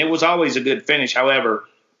FSU had. And it was always a good finish. However,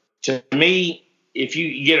 to me, if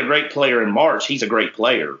you get a great player in March, he's a great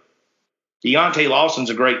player. Deontay Lawson's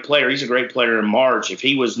a great player. He's a great player in March. If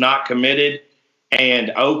he was not committed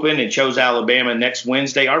and open and chose Alabama next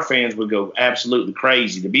Wednesday, our fans would go absolutely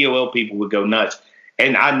crazy. The BOL people would go nuts.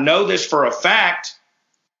 And I know this for a fact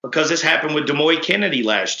because this happened with Demoy Kennedy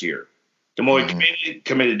last year. Demoy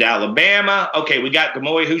committed to Alabama. Okay, we got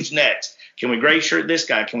Demoy. Who's next? Can we gray shirt this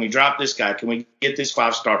guy? Can we drop this guy? Can we get this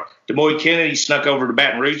 5-star? Demoy Kennedy snuck over to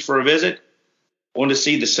Baton Rouge for a visit. Wanted to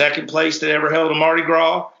see the second place that ever held a Mardi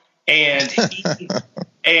Gras. And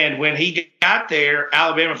and when he got there,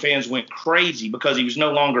 Alabama fans went crazy because he was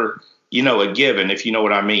no longer, a given, if you know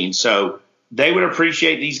what I mean. So they would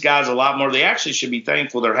appreciate these guys a lot more. They actually should be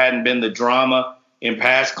thankful there hadn't been the drama in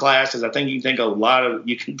past classes. I think you can think a lot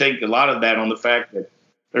of that on the fact that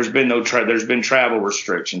there's been there's been travel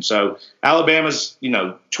restrictions. So Alabama's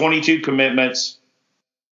 22 commitments,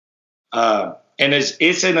 and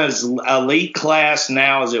it's in as elite class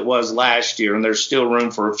now as it was last year, and there's still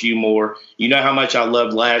room for a few more. You know how much I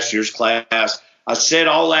loved last year's class. I said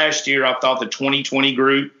all last year I thought the 2020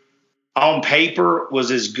 group on paper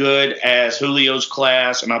was as good as Julio's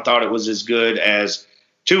class, and I thought it was as good as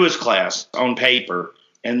Tua's class on paper.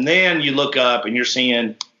 And then you look up and you're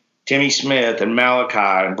seeing Timmy Smith and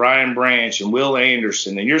Malachi and Brian Branch and Will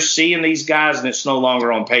Anderson, and you're seeing these guys and it's no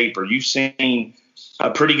longer on paper. You've seen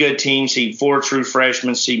a pretty good team see 4 true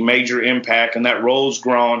freshmen see major impact, and that role's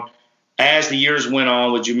grown as the years went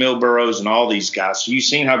on with Jamil Burroughs and all these guys. So you've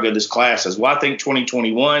seen how good this class is. Well, I think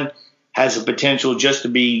 2021 has the potential just to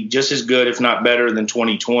be just as good, if not better, than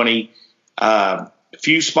 2020. A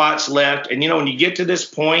few spots left. And, when you get to this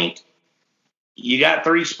point, you got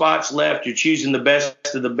 3 spots left. You're choosing the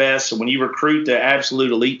best of the best. So when you recruit the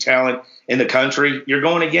absolute elite talent in the country, you're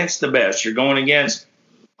going against the best. You're going against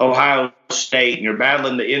Ohio State, and you're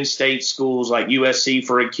battling the in-state schools like USC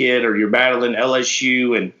for a kid, or you're battling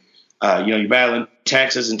LSU, and, you're battling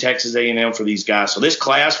Texas and Texas A&M for these guys. So this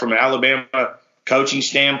class, from an Alabama coaching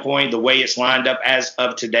standpoint, the way it's lined up as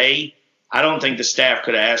of today, I don't think the staff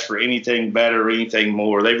could have asked for anything better or anything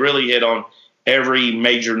more. They've really hit on every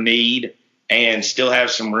major need and still have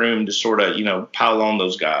some room to sort of, pile on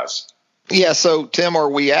those guys. Yeah. So, Tim, are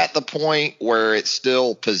we at the point where it's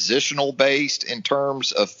still positional based in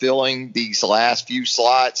terms of filling these last few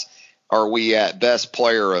slots? Are we at best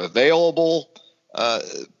player available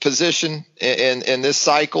position in this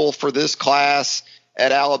cycle for this class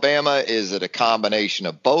at Alabama? Is it a combination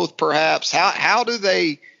of both, perhaps? How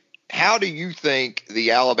do you think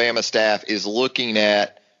the Alabama staff is looking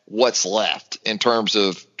at what's left in terms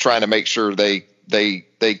of trying to make sure they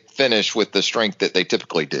finish with the strength that they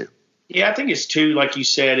typically do? Yeah, I think it's 2, like you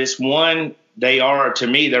said. It's 1, to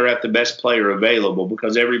me, they're at the best player available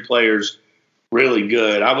because every player's really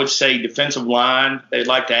good. I would say defensive line, they'd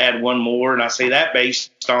like to add 1 more, and I say that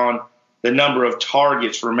based on the number of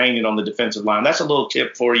targets remaining on the defensive line. That's a little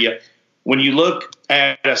tip for you. When you look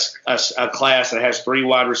at a class that has 3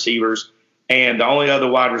 wide receivers And the only other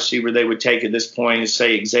wide receiver they would take at this point is,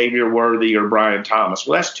 say, Xavier Worthy or Brian Thomas.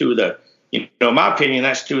 Well, that's two of the, in my opinion,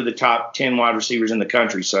 that's two of the top 10 wide receivers in the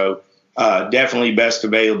country. So definitely best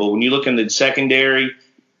available. When you look in the secondary,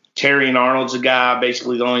 Terrion Arnold's a guy,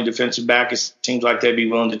 basically the only defensive back it seems like they'd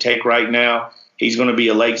be willing to take right now. He's going to be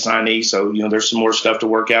a late signee, so there's some more stuff to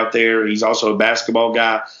work out there. He's also a basketball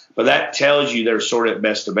guy, but that tells you they're sort of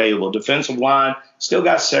best available. Defensive line still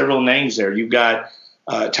got several names there. You've got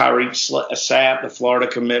Tyreek Sapp, the Florida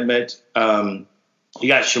commitment. You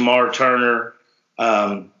got Shamar Turner.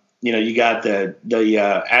 You got the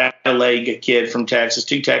Adelaide kid from Texas,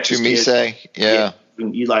 two Texas kids. Yeah.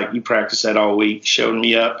 You practiced that all week, showed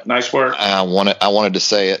me up. Nice work. I wanted to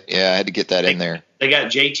say it. Yeah, I had to get that in there. They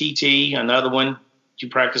got JTT, another one. Did you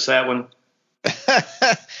practice that one?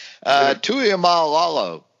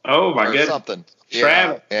 Tuimalolo. Oh my goodness. Something.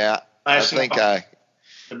 Travis. Yeah. I think I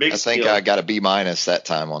got a B- that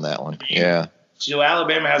time on that one. Yeah. So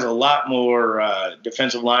Alabama has a lot more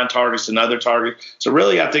defensive line targets than other targets. So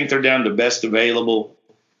really, I think they're down to best available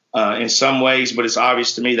in some ways, but it's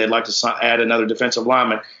obvious to me they'd like to add another defensive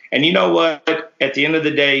lineman. And you know what? At the end of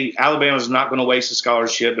the day, Alabama's not going to waste a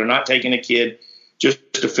scholarship. They're not taking a kid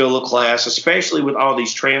just to fill a class, especially with all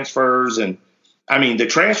these transfers. And, I mean, the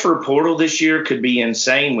transfer portal this year could be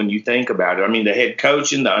insane when you think about it. I mean, the head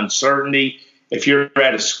coaching, the uncertainty. If you're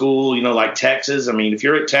at a school, like Texas, I mean, if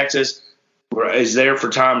you're at Texas, is there for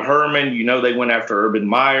Tom Herman, they went after Urban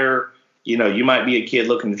Meyer. You might be a kid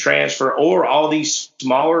looking to transfer, or all these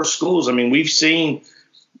smaller schools. I mean, we've seen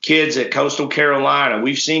kids at Coastal Carolina.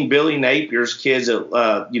 We've seen Billy Napier's kids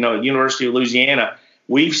at, University of Louisiana.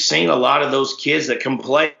 We've seen a lot of those kids that can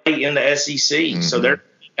play in the SEC. Mm-hmm. So they're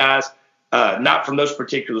guys not from those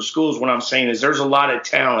particular schools. What I'm saying is there's a lot of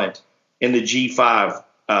talent in the G5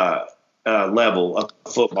 level of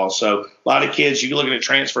football. So a lot of kids, you're looking at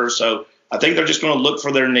transfers. So I think they're just going to look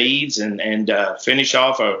for their needs and finish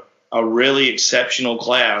off a really exceptional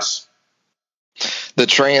class. The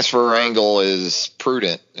transfer angle is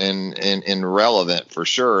prudent and relevant for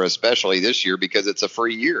sure, especially this year because it's a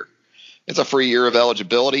free year. It's a free year of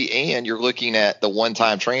eligibility, and you're looking at the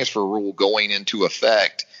one-time transfer rule going into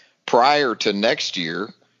effect prior to next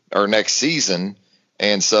year or next season.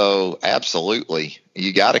 And so absolutely,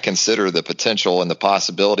 you got to consider the potential and the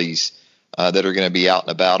possibilities that are going to be out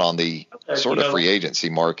and about on the sort of free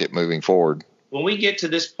agency market moving forward. When we get to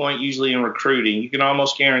this point, usually in recruiting, you can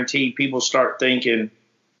almost guarantee people start thinking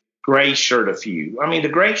gray shirt a few. I mean, the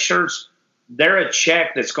gray shirts, they're a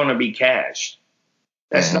check that's going to be cashed.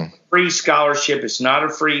 That's not a free scholarship. It's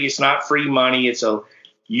not free money. That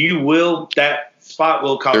spot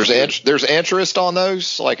will cost. There's interest on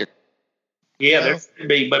those, there could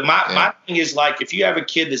be. But my thing is, if you have a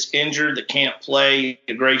kid that's injured that can't play,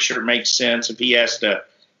 the gray shirt makes sense. If he has to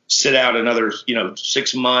sit out another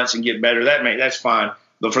 6 months and get better, that's fine.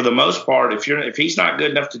 But for the most part, if he's not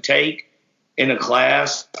good enough to take in a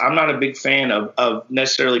class, I'm not a big fan of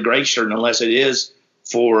necessarily gray shirt unless it is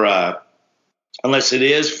for an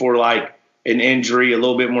injury, a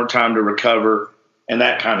little bit more time to recover and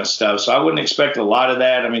that kind of stuff. So I wouldn't expect a lot of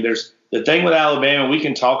that. I mean, there's the thing with Alabama, we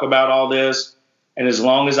can talk about all this, and as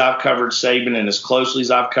long as I've covered Saban and as closely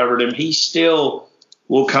as I've covered him, he still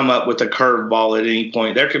will come up with a curveball at any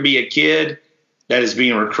point. There could be a kid that is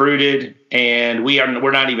being recruited, and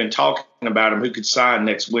we're not even talking about him who could sign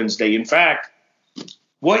next Wednesday. In fact,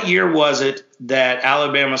 what year was it that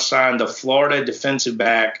Alabama signed the Florida defensive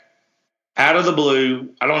back out of the blue?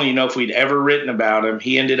 I don't even know if we'd ever written about him.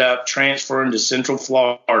 He ended up transferring to Central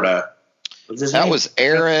Florida. That was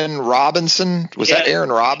Aaron Robinson. That Aaron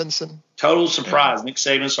Robinson? Total surprise. Yeah. Nick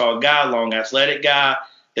Saban saw a guy, long athletic guy.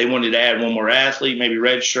 They wanted to add one more athlete, maybe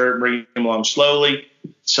red shirt, bring him along slowly.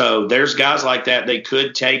 So there's guys like that they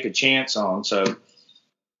could take a chance on. So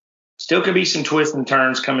still could be some twists and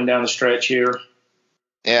turns coming down the stretch here.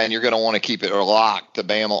 Yeah, and you're going to want to keep it locked to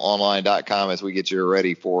BamaOnline.com as we get you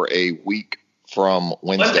ready for a week from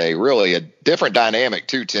Wednesday. Really a different dynamic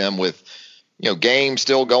too, Tim, with games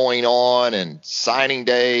still going on and signing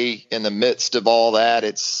day in the midst of all that.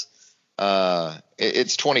 It's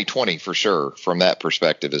 2020 for sure from that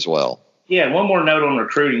perspective as well. Yeah, one more note on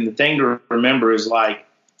recruiting. The thing to remember is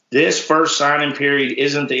this first signing period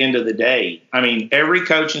isn't the end of the day. I mean, every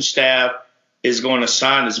coaching staff is going to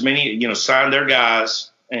sign as many, sign their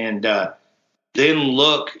guys. And then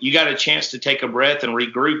you got a chance to take a breath and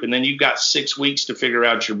regroup, and then you've got 6 weeks to figure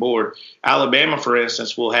out your board. Alabama, for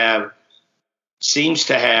instance, seems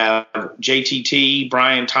to have JTT,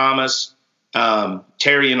 Brian Thomas,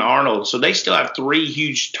 Terrion Arnold. So they still have 3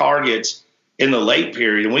 huge targets in the late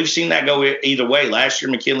period, and we've seen that go either way. Last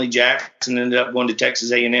year, McKinley Jackson ended up going to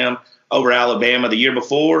Texas A&M. over Alabama. The year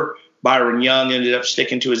before, Byron Young ended up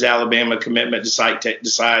sticking to his Alabama commitment despite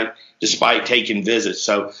taking visits.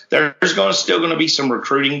 So there's still going to be some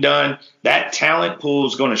recruiting done. That talent pool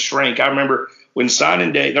is going to shrink. I remember when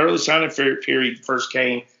the early signing period first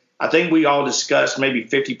came, I think we all discussed maybe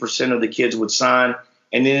 50% of the kids would sign,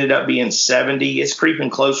 and it ended up being 70. It's creeping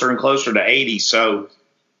closer and closer to 80. So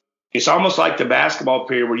it's almost like the basketball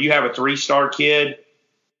period where you have a 3-star kid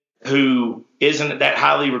who isn't that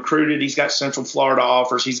highly recruited. He's got Central Florida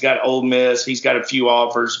offers. He's got Ole Miss. He's got a few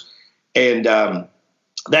offers. And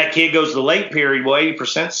that kid goes to the late period. Well,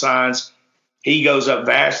 80% signs. He goes up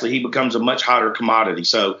vastly. He becomes a much hotter commodity.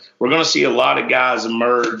 So we're going to see a lot of guys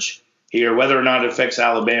emerge here. Whether or not it affects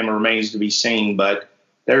Alabama remains to be seen. But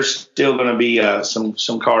there's still going to be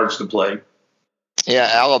some cards to play. Yeah,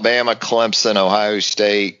 Alabama, Clemson, Ohio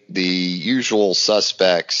State, the usual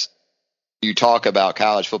suspects. You talk about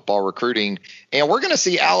college football recruiting, and we're going to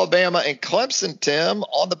see Alabama and Clemson, Tim,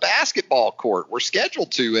 on the basketball court. We're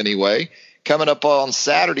scheduled to anyway, coming up on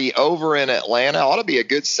Saturday over in Atlanta. Ought to be a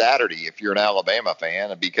good Saturday if you're an Alabama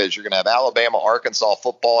fan, because you're going to have Alabama, Arkansas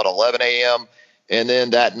football at 11 a.m., and then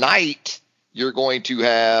that night you're going to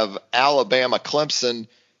have Alabama, Clemson.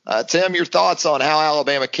 Tim, your thoughts on how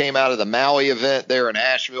Alabama came out of the Maui event there in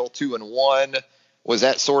Asheville, 2-1. Was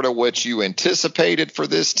that sort of what you anticipated for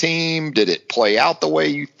this team? Did it play out the way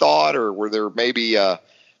you thought, or were there maybe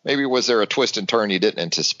was there a twist and turn you didn't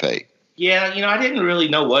anticipate? Yeah, I didn't really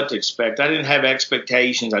know what to expect. I didn't have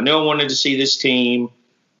expectations. I knew I wanted to see this team.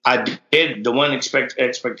 I did. The one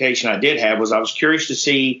expectation I did have was I was curious to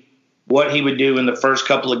see what he would do in the first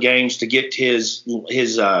couple of games to get his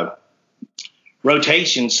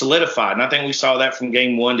rotation solidified. And I think we saw that from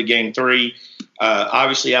game 1 to game 3.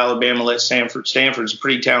 Obviously, Alabama let Stanford. Stanford's a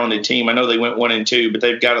pretty talented team. I know they went 1-2, but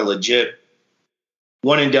they've got a legit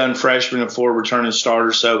one-and-done freshman and 4 returning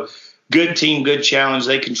starters. So good team, good challenge.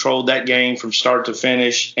 They controlled that game from start to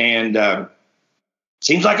finish, and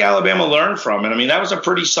seems like Alabama learned from it. I mean, that was a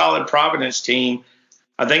pretty solid Providence team.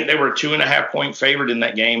 I think they were a 2.5-point favorite in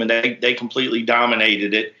that game, and they completely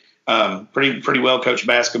dominated it. Pretty well-coached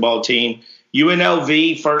basketball team.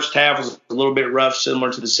 UNLV first half was a little bit rough,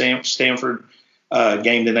 similar to the Stanford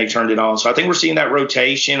game. Then they turned it on. So I think we're seeing that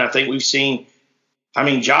rotation. I think we've seen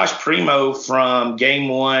Josh Primo from game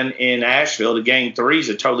 1 in Asheville to game 3 is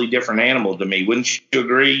a totally different animal to me. Wouldn't you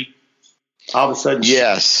agree? All of a sudden,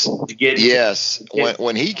 yes.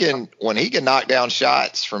 When he can knock down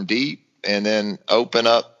shots from deep and then open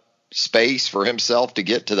up space for himself to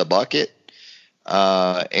get to the bucket,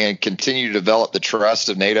 and continue to develop the trust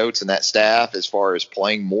of Nate Oates and that staff as far as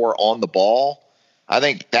playing more on the ball, I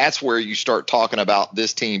think that's where you start talking about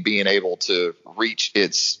this team being able to reach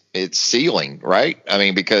its ceiling, right? I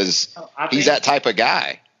mean, because he's that type of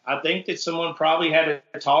guy. I think that someone probably had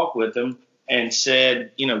a talk with him and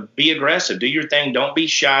said, be aggressive, do your thing, don't be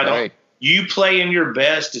shy. Right. You play in your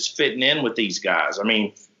best is fitting in with these guys. I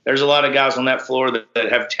mean, there's a lot of guys on that floor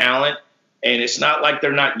that have talent. And it's not like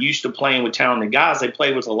they're not used to playing with talented guys. They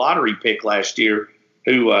played with a lottery pick last year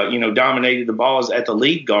who, dominated the balls at the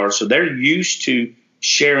lead guard. So they're used to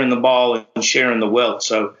sharing the ball and sharing the wealth.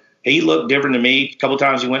 So he looked different to me. A couple of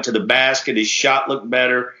times he went to the basket. His shot looked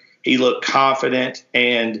better. He looked confident.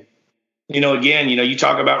 And, again, you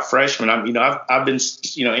talk about freshmen. I've been,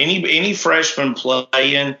 any freshman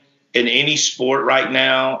playing in any sport right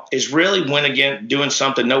now is really doing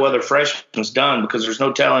something no other freshman's done, because there's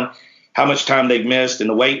no telling how much time they've missed in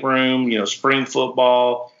the weight room, spring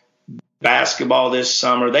football, basketball this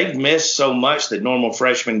summer. They've missed so much that normal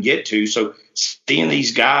freshmen get to. So seeing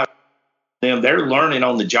these guys, they're learning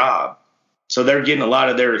on the job. So they're getting a lot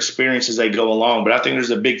of their experience as they go along. But I think there's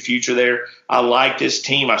a big future there. I like this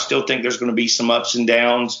team. I still think there's going to be some ups and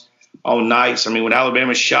downs on nights. I mean, when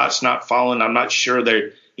Alabama's shot's not falling, I'm not sure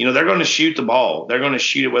they're going to shoot the ball. They're going to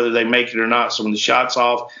shoot it whether they make it or not. So when the shot's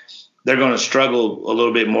off, they're going to struggle a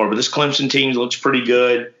little bit more. But this Clemson team looks pretty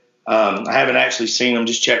good. I haven't actually seen them,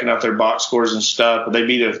 just checking out their box scores and stuff. But they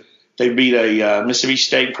beat a Mississippi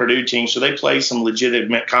State Purdue team, so they play some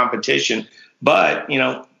legitimate competition. But,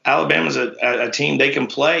 Alabama's a team they can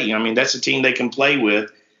play. I mean, that's a team they can play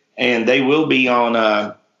with. And they will be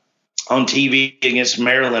on TV against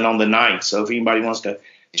Maryland on the 9th. So if anybody wants to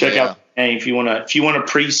check out the game, if you want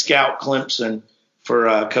to pre-scout Clemson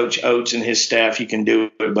for Coach Oates and his staff, you can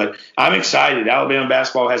do it. But I'm excited. Alabama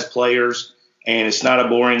basketball has players, and it's not a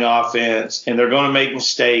boring offense, and they're going to make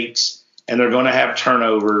mistakes, and they're going to have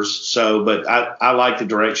turnovers. So, but I like the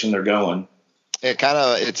direction they're going.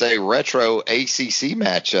 It's a retro ACC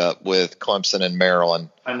matchup with Clemson and Maryland.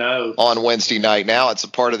 I know. On Wednesday night. Now it's a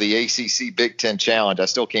part of the ACC Big Ten Challenge. I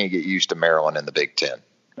still can't get used to Maryland in the Big Ten.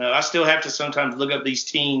 I still have to sometimes look up these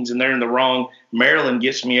teams, and they're in the wrong. Maryland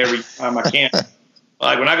gets me every time I can.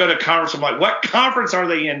 Like when I go to conference, I'm like, what conference are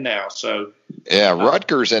they in now? So yeah,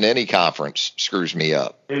 Rutgers in any conference screws me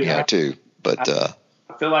up, too. But I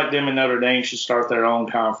feel like them and Notre Dame should start their own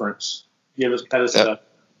conference. Cut us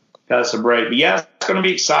a break. But yeah, it's going to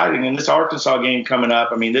be exciting. And this Arkansas game coming up.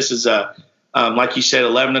 I mean, this is like you said,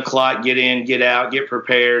 11 o'clock. Get in, get out, get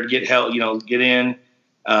prepared, get help. Get in.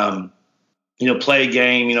 Play a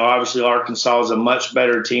game. Obviously Arkansas is a much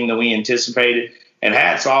better team than we anticipated. And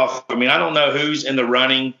hats off. I mean, I don't know who's in the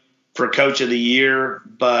running for Coach of the Year,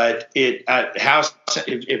 but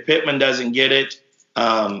if Pittman doesn't get it,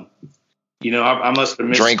 I must have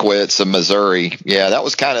missed. Drinkwitz of Missouri. Yeah, that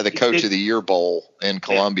was kind of the Coach of the Year Bowl in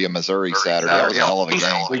Columbia, Missouri Saturday. That was a hell of a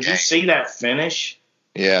game. Did you see that finish?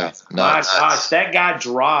 Yeah. My gosh, that guy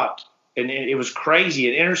dropped, and it was crazy.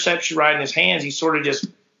 An interception right in his hands. He sort of just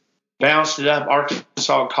bounced it up.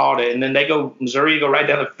 Arkansas caught it, and then Missouri go right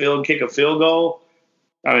down the field and kick a field goal.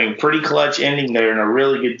 I mean, pretty clutch ending there in a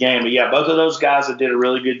really good game. But yeah, both of those guys that did a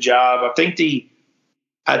really good job. I think the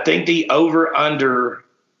over/under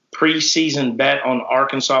preseason bet on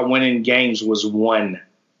Arkansas winning games was 1.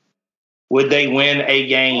 Would they win a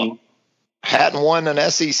game? Hadn't won an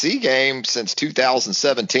SEC game since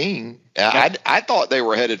 2017. I thought they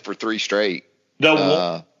were headed for 3 straight.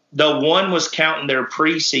 The one was counting their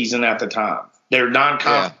preseason at the time. Their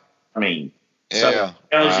non-conference. Yeah. I mean, so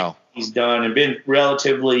wow. He's done and been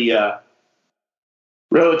relatively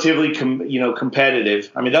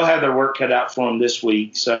competitive. I mean, they'll have their work cut out for them this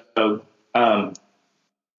week. So, I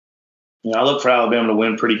look for Alabama to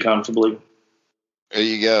win pretty comfortably. There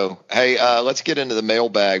you go. Hey, let's get into the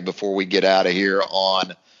mailbag before we get out of here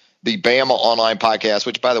on the Bama Online Podcast,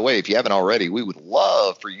 which, by the way, if you haven't already, we would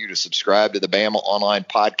love for you to subscribe to the Bama Online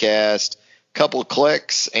Podcast. Couple of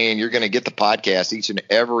clicks, and you're going to get the podcast each and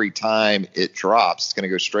every time it drops. It's going to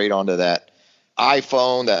go straight onto that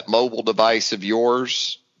iPhone, that mobile device of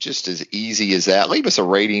yours. Just as easy as that. Leave us a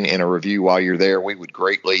rating and a review while you're there. We would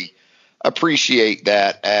greatly appreciate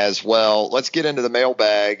that as well. Let's get into the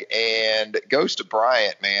mailbag, and it goes to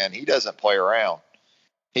Bryant, man. He doesn't play around.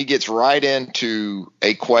 He gets right into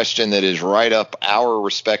a question that is right up our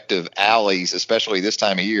respective alleys, especially this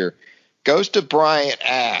time of year. Goes to Bryant,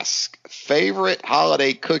 asks, favorite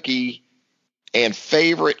holiday cookie and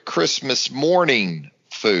favorite Christmas morning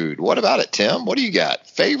food. What about it, Tim? What do you got?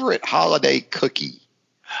 Favorite holiday cookie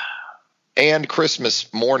and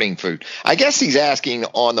Christmas morning food. I guess he's asking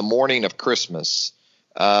on the morning of Christmas.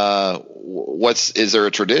 Is there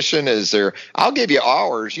a tradition? I'll give you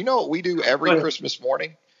ours. You know what we do every Christmas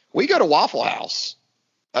morning? We go to Waffle House.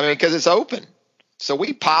 I mean, because it's open. So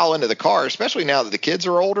we pile into the car, especially now that the kids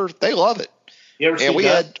are older. They love it. And we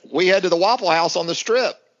head to the Waffle House on the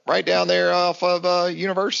Strip, right down there off of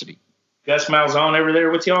University. Gus Malzahn over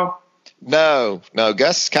there with y'all? No.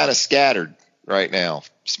 Gus is kind of scattered right now,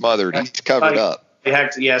 smothered. He's covered up.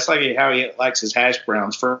 It's like how he likes his hash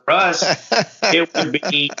browns. For us, it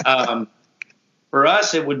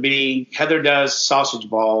would be Heather does sausage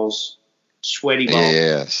balls, sweaty balls.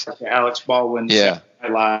 Yes. Alex Baldwin. Yeah.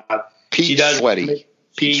 She does Sweaty.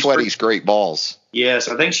 Peach Sweaty's great balls. Yes,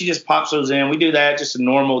 I think she just pops those in. We do that just a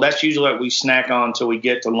normal. That's usually what we snack on until we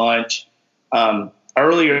get to lunch.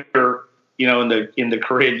 Earlier, in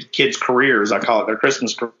the kids' careers, I call it their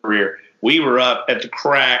Christmas career, we were up at the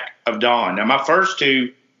crack of dawn. Now, my first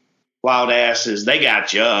 2 wild asses, they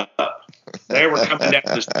got you up. They were coming down.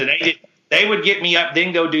 They would get me up,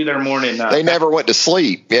 then go do their morning. They never went to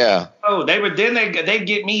sleep. Yeah. Oh, they'd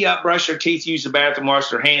get me up, brush their teeth, use the bathroom,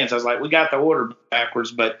 wash their hands. I was like, we got the order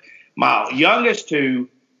backwards. But my youngest 2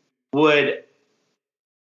 would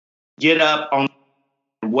get up and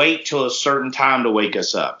wait till a certain time to wake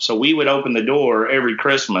us up. So we would open the door every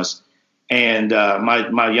Christmas, and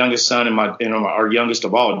my youngest son and our youngest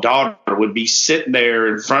of all, daughter, would be sitting there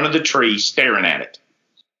in front of the tree staring at it.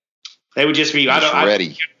 They would just be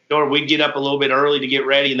ready. Or we'd get up a little bit early to get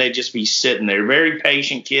ready, and they'd just be sitting there. Very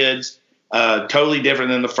patient kids, totally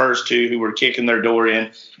different than the first 2 who were kicking their door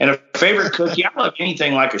in. And a favorite cookie, I love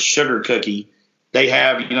anything like a sugar cookie. They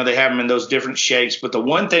have them in those different shapes. But the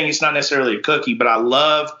one thing, it's not necessarily a cookie, but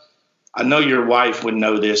I know your wife would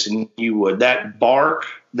know this, and you would, that bark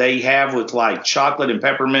they have with like chocolate and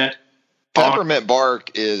peppermint. Peppermint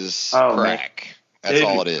bark is crack. Man. That's dude,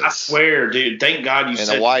 all it is. I swear, dude. Thank God you said.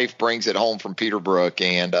 And the wife brings it home from Peterbrook,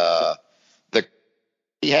 and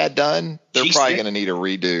he had done. They're probably going to need a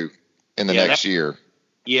redo in the next year.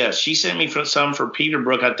 Yeah, she sent me some for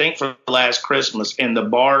Peterbrook, I think, for last Christmas. And the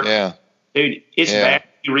bark, dude, it's bad.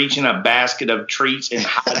 You reach in a basket of treats and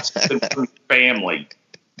hide something from your family.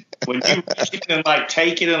 when you reach in and like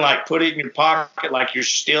take it and like put it in your pocket like you're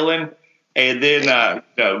stealing, and then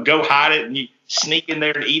go hide it and you sneak in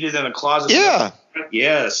there and eat it in a closet. Yeah.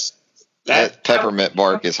 Yes. That peppermint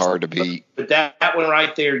bark is hard to beat. But that one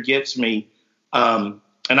right there gets me.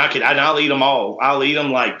 And I'll eat them all. I'll eat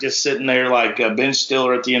them like just sitting there like Ben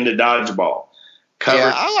Stiller at the end of Dodgeball. Covered.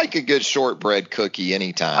 Yeah, I like a good shortbread cookie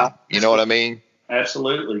anytime. You know what I mean?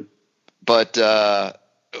 Absolutely. But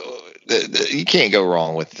you can't go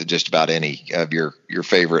wrong with just about any of your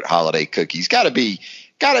favorite holiday cookies. Got to be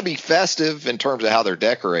festive in terms of how they're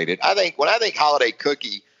decorated. When I think holiday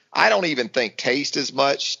cookie, I don't even think taste as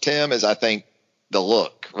much, Tim, as I think the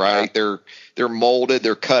look. Right? They're molded.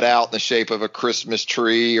 They're cut out in the shape of a Christmas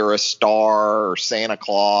tree or a star or Santa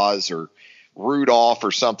Claus or Rudolph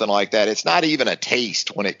or something like that. It's not even a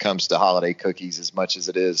taste when it comes to holiday cookies as much as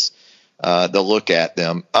it is the look at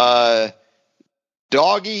them.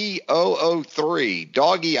 Doggy 003.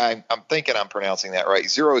 Doggy, I'm thinking I'm pronouncing that right.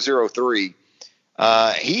 003.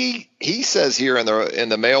 He says here in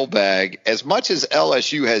the mailbag, as much as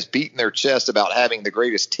LSU has beaten their chest about having the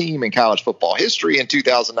greatest team in college football history in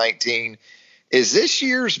 2019, is this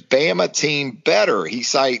year's Bama team better? He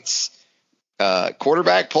cites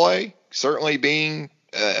quarterback play certainly being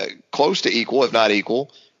close to equal, if not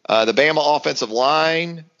equal. The Bama offensive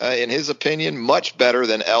line, in his opinion, much better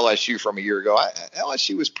than LSU from a year ago.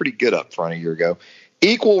 LSU was pretty good up front a year ago.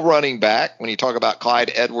 Equal running back when you talk about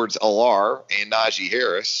Clyde Edwards-Helaire and Najee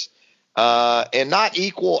Harris. And not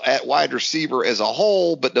equal at wide receiver as a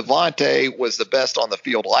whole, but Devontae was the best on the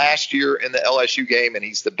field last year in the LSU game, and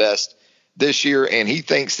he's the best this year, and he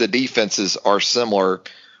thinks the defenses are similar.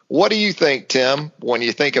 What do you think, Tim, when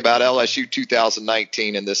you think about LSU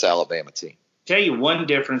 2019 and this Alabama team? Tell you one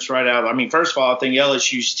difference right out. I mean, first of all, I think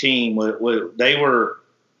LSU's team, they were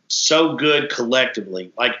so good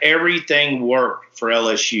collectively. Like everything worked for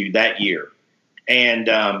LSU that year. And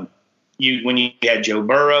when you had Joe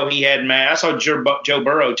Burrow, he had Matt. I saw Joe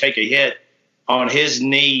Burrow take a hit on his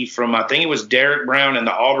knee from, I think it was Derek Brown in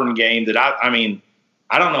the Auburn game that I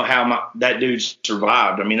don't know how that dude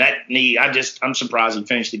survived. I mean, that knee, I'm surprised he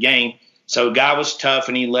finished the game. So the guy was tough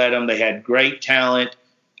and he led them. They had great talent.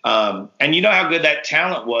 And you know how good that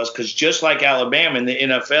talent was, because just like Alabama in the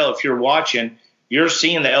NFL, if you're watching, you're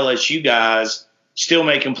seeing the LSU guys still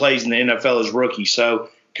making plays in the NFL as rookies. So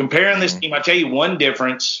comparing this team, I tell you one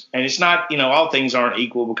difference, and it's not, all things aren't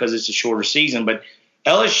equal because it's a shorter season, but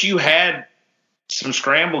LSU had some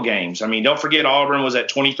scramble games. I mean, don't forget Auburn was at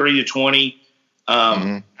 23-20.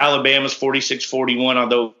 Alabama's 46-41,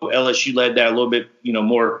 although LSU led that a little bit,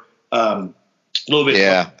 more.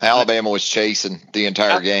 Yeah, Alabama was chasing the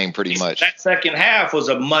entire game pretty much. That second half was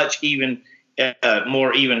a much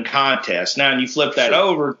more even contest. Now, and you flip that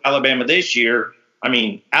over, Alabama this year. I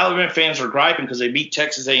mean, Alabama fans are griping because they beat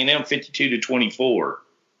Texas A&M 52-24.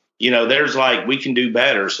 There's we can do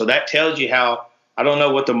better. So that tells you how. I don't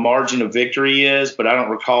know what the margin of victory is, but I don't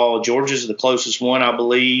recall. Georgia's the closest one, I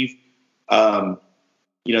believe.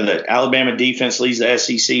 The Alabama defense leads the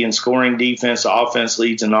SEC in scoring defense. The offense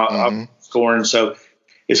leads in scoring. So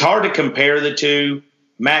it's hard to compare the two.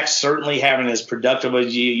 Max certainly having as productive a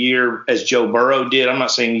year as Joe Burrow did. I'm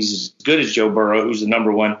not saying he's as good as Joe Burrow, who's the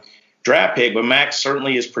number one draft pick, but Max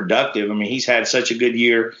certainly is productive. I mean, he's had such a good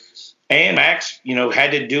year. And Max,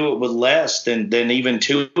 had to do it with less than even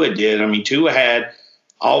Tua did. I mean, Tua had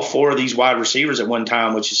all four of these wide receivers at one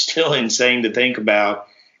time, which is still insane to think about.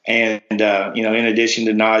 And, in addition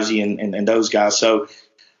to Najee and those guys. So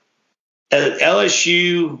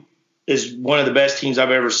LSU is one of the best teams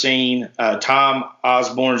I've ever seen. Tom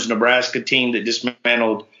Osborne's Nebraska team that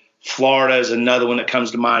dismantled Florida is another one that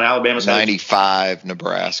comes to mind. Alabama's 95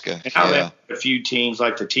 Nebraska. Yeah. A few teams,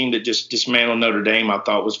 like the team that just dismantled Notre Dame, I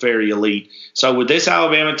thought was very elite. So with this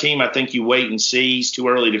Alabama team, I think you wait and see. It's too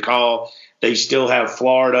early to call. They still have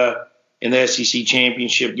Florida in the SEC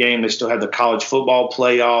championship game. They still have the college football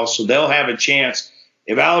playoffs, so they'll have a chance.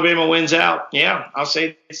 If Alabama wins out, I'll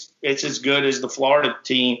say it's as good as the Florida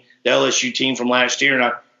team, the LSU team from last year.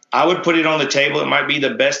 And I would put it on the table. It might be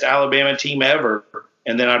the best Alabama team ever,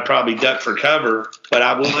 and then I'd probably duck for cover. But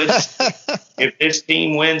I would, if this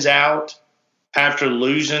team wins out after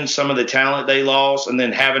losing some of the talent they lost and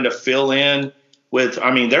then having to fill in with,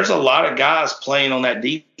 there's a lot of guys playing on that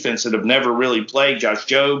defense that have never really played. Josh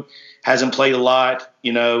Jobe hasn't played a lot,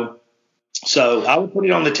 So I would put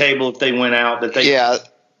it on the table if they went out that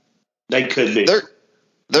they could be.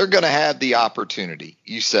 They're going to have the opportunity.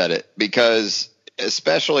 You said it, because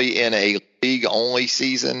especially in a league-only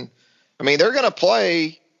season, they're going to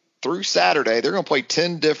play through Saturday. They're going to play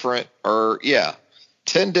 10 different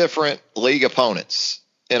league opponents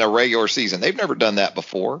in a regular season. They've never done that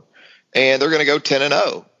before. and they're going to go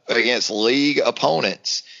 10-0 against league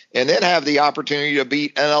opponents, and then have the opportunity to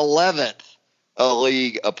beat an 11th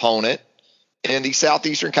league opponent in the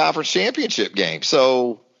Southeastern Conference Championship game.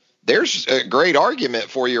 So there's a great argument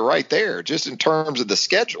for you right there, just in terms of the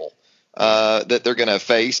schedule that they're going to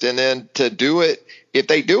face. And then to do it, if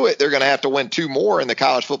they do it, they're going to have to win 2 more in the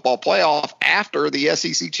college football playoff after the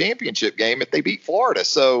SEC championship game if they beat Florida.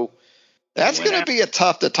 So that's going to be a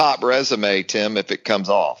tough to top resume, Tim, if it comes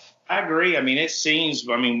off. I agree. I mean, it seems,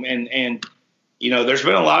 and there's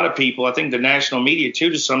been a lot of people, I think the national media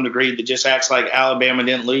too, to some degree, that just acts like Alabama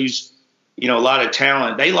didn't lose, a lot of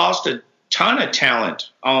talent. They lost a ton of talent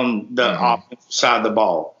on the offensive side of the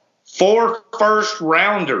ball. 4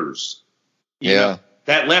 first-rounders,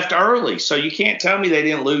 that left early. So you can't tell me they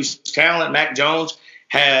didn't lose talent. Mac Jones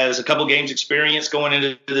has a couple games experience going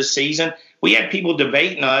into this season. We had people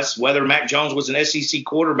debating us whether Mac Jones was an SEC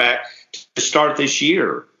quarterback to start this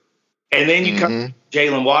year. And then you come,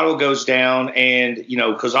 Jalen Waddle goes down, and,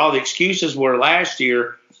 because all the excuses were last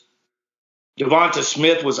year, Devonta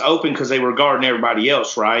Smith was open because they were guarding everybody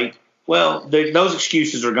else, right? Well, those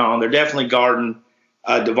excuses are gone. They're definitely guarding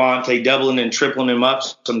Devontae, doubling and tripling him up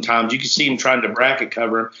sometimes. You can see him trying to bracket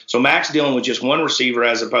cover him. So Mac's dealing with just 1 receiver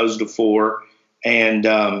as opposed to 4. And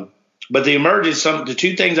but the emergence, the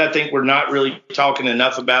 2 things I think we're not really talking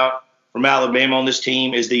enough about from Alabama on this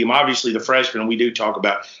team is obviously the freshman we do talk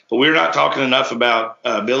about, but we're not talking enough about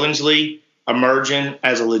Billingsley emerging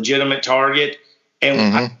as a legitimate target.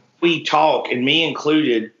 And we talk, and me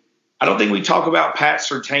included, I don't think we talk about Pat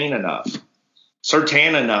Surtain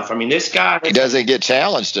enough. I mean, this guy, he doesn't get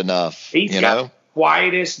challenged enough. He's got the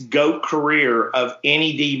quietest GOAT career of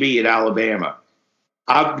any DB at Alabama.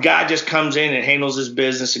 A guy just comes in and handles his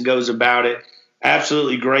business and goes about it.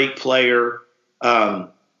 Absolutely great player.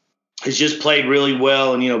 Has just played really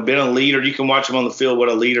well and, been a leader. You can watch him on the field, what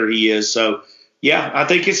a leader he is. So, yeah, I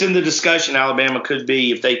think it's in the discussion Alabama could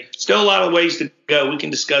be. If they still a lot of ways to go, we can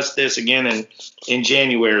discuss this again in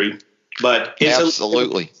January. But it's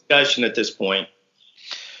absolutely a discussion at this point.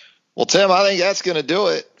 Well, Tim, I think that's going to do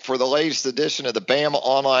it for the latest edition of the Bama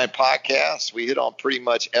Online Podcast. We hit on pretty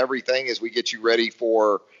much everything as we get you ready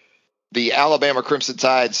for the Alabama Crimson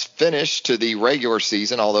Tide's finish to the regular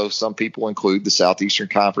season, although some people include the Southeastern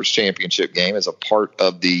Conference Championship game as a part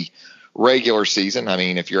of the regular season. I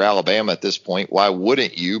mean, if you're Alabama at this point, why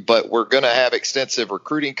wouldn't you? But we're going to have extensive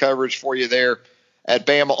recruiting coverage for you there at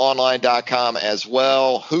BamaOnline.com as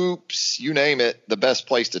well. Hoops, you name it, the best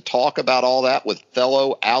place to talk about all that with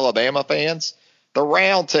fellow Alabama fans. The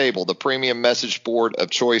Roundtable, the premium message board of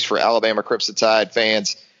choice for Alabama Crimson Tide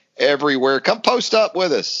fans everywhere. Come post up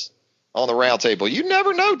with us on the Roundtable. You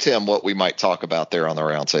never know, Tim, what we might talk about there on the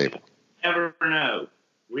Roundtable. Never know.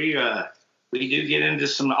 We do get into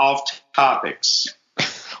some off topics.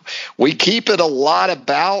 We keep it a lot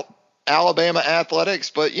about Alabama athletics,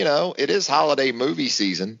 but it is holiday movie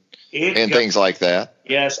season and things like that.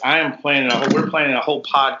 Yes, we're planning a whole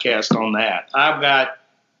podcast on that.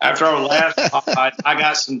 After our last pod, I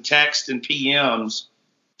got some texts and PMs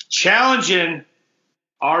challenging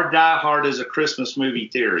our Die Hard is a Christmas movie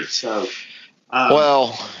theory. So,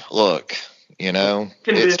 well, look,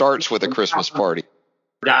 it starts with a Christmas party.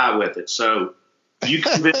 Die with it. So you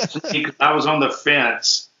convinced me because I was on the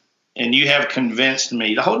fence, and you have convinced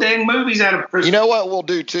me. The whole dang movie's out of Christmas. You know what we'll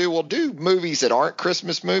do too? We'll do movies that aren't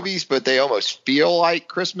Christmas movies, but they almost feel like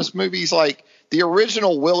Christmas movies, like the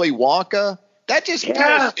original Willy Wonka. That just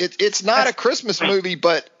feels, it's not a Christmas movie,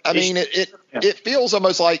 but I mean, it feels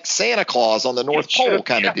almost like Santa Claus on the North Pole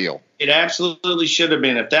kind of deal. It absolutely should have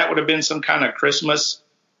been. If that would have been some kind of Christmas,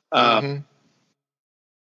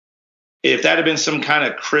 if that had been some kind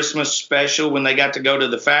of Christmas special when they got to go to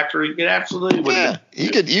the factory, it absolutely would have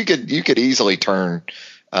been. You could easily turn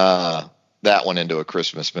that one into a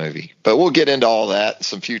Christmas movie. But we'll get into all that in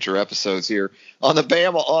some future episodes here on the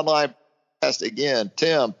Bama Online Podcast. Again,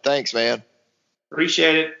 Tim, thanks, man.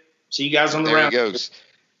 Appreciate it. See you guys on the round. There he goes.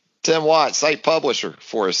 Tim Watt, site publisher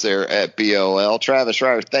for us there at BOL. Travis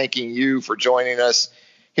Reier, thanking you for joining us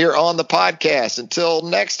here on the podcast. Until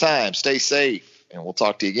next time, stay safe, and we'll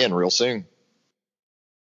talk to you again real soon.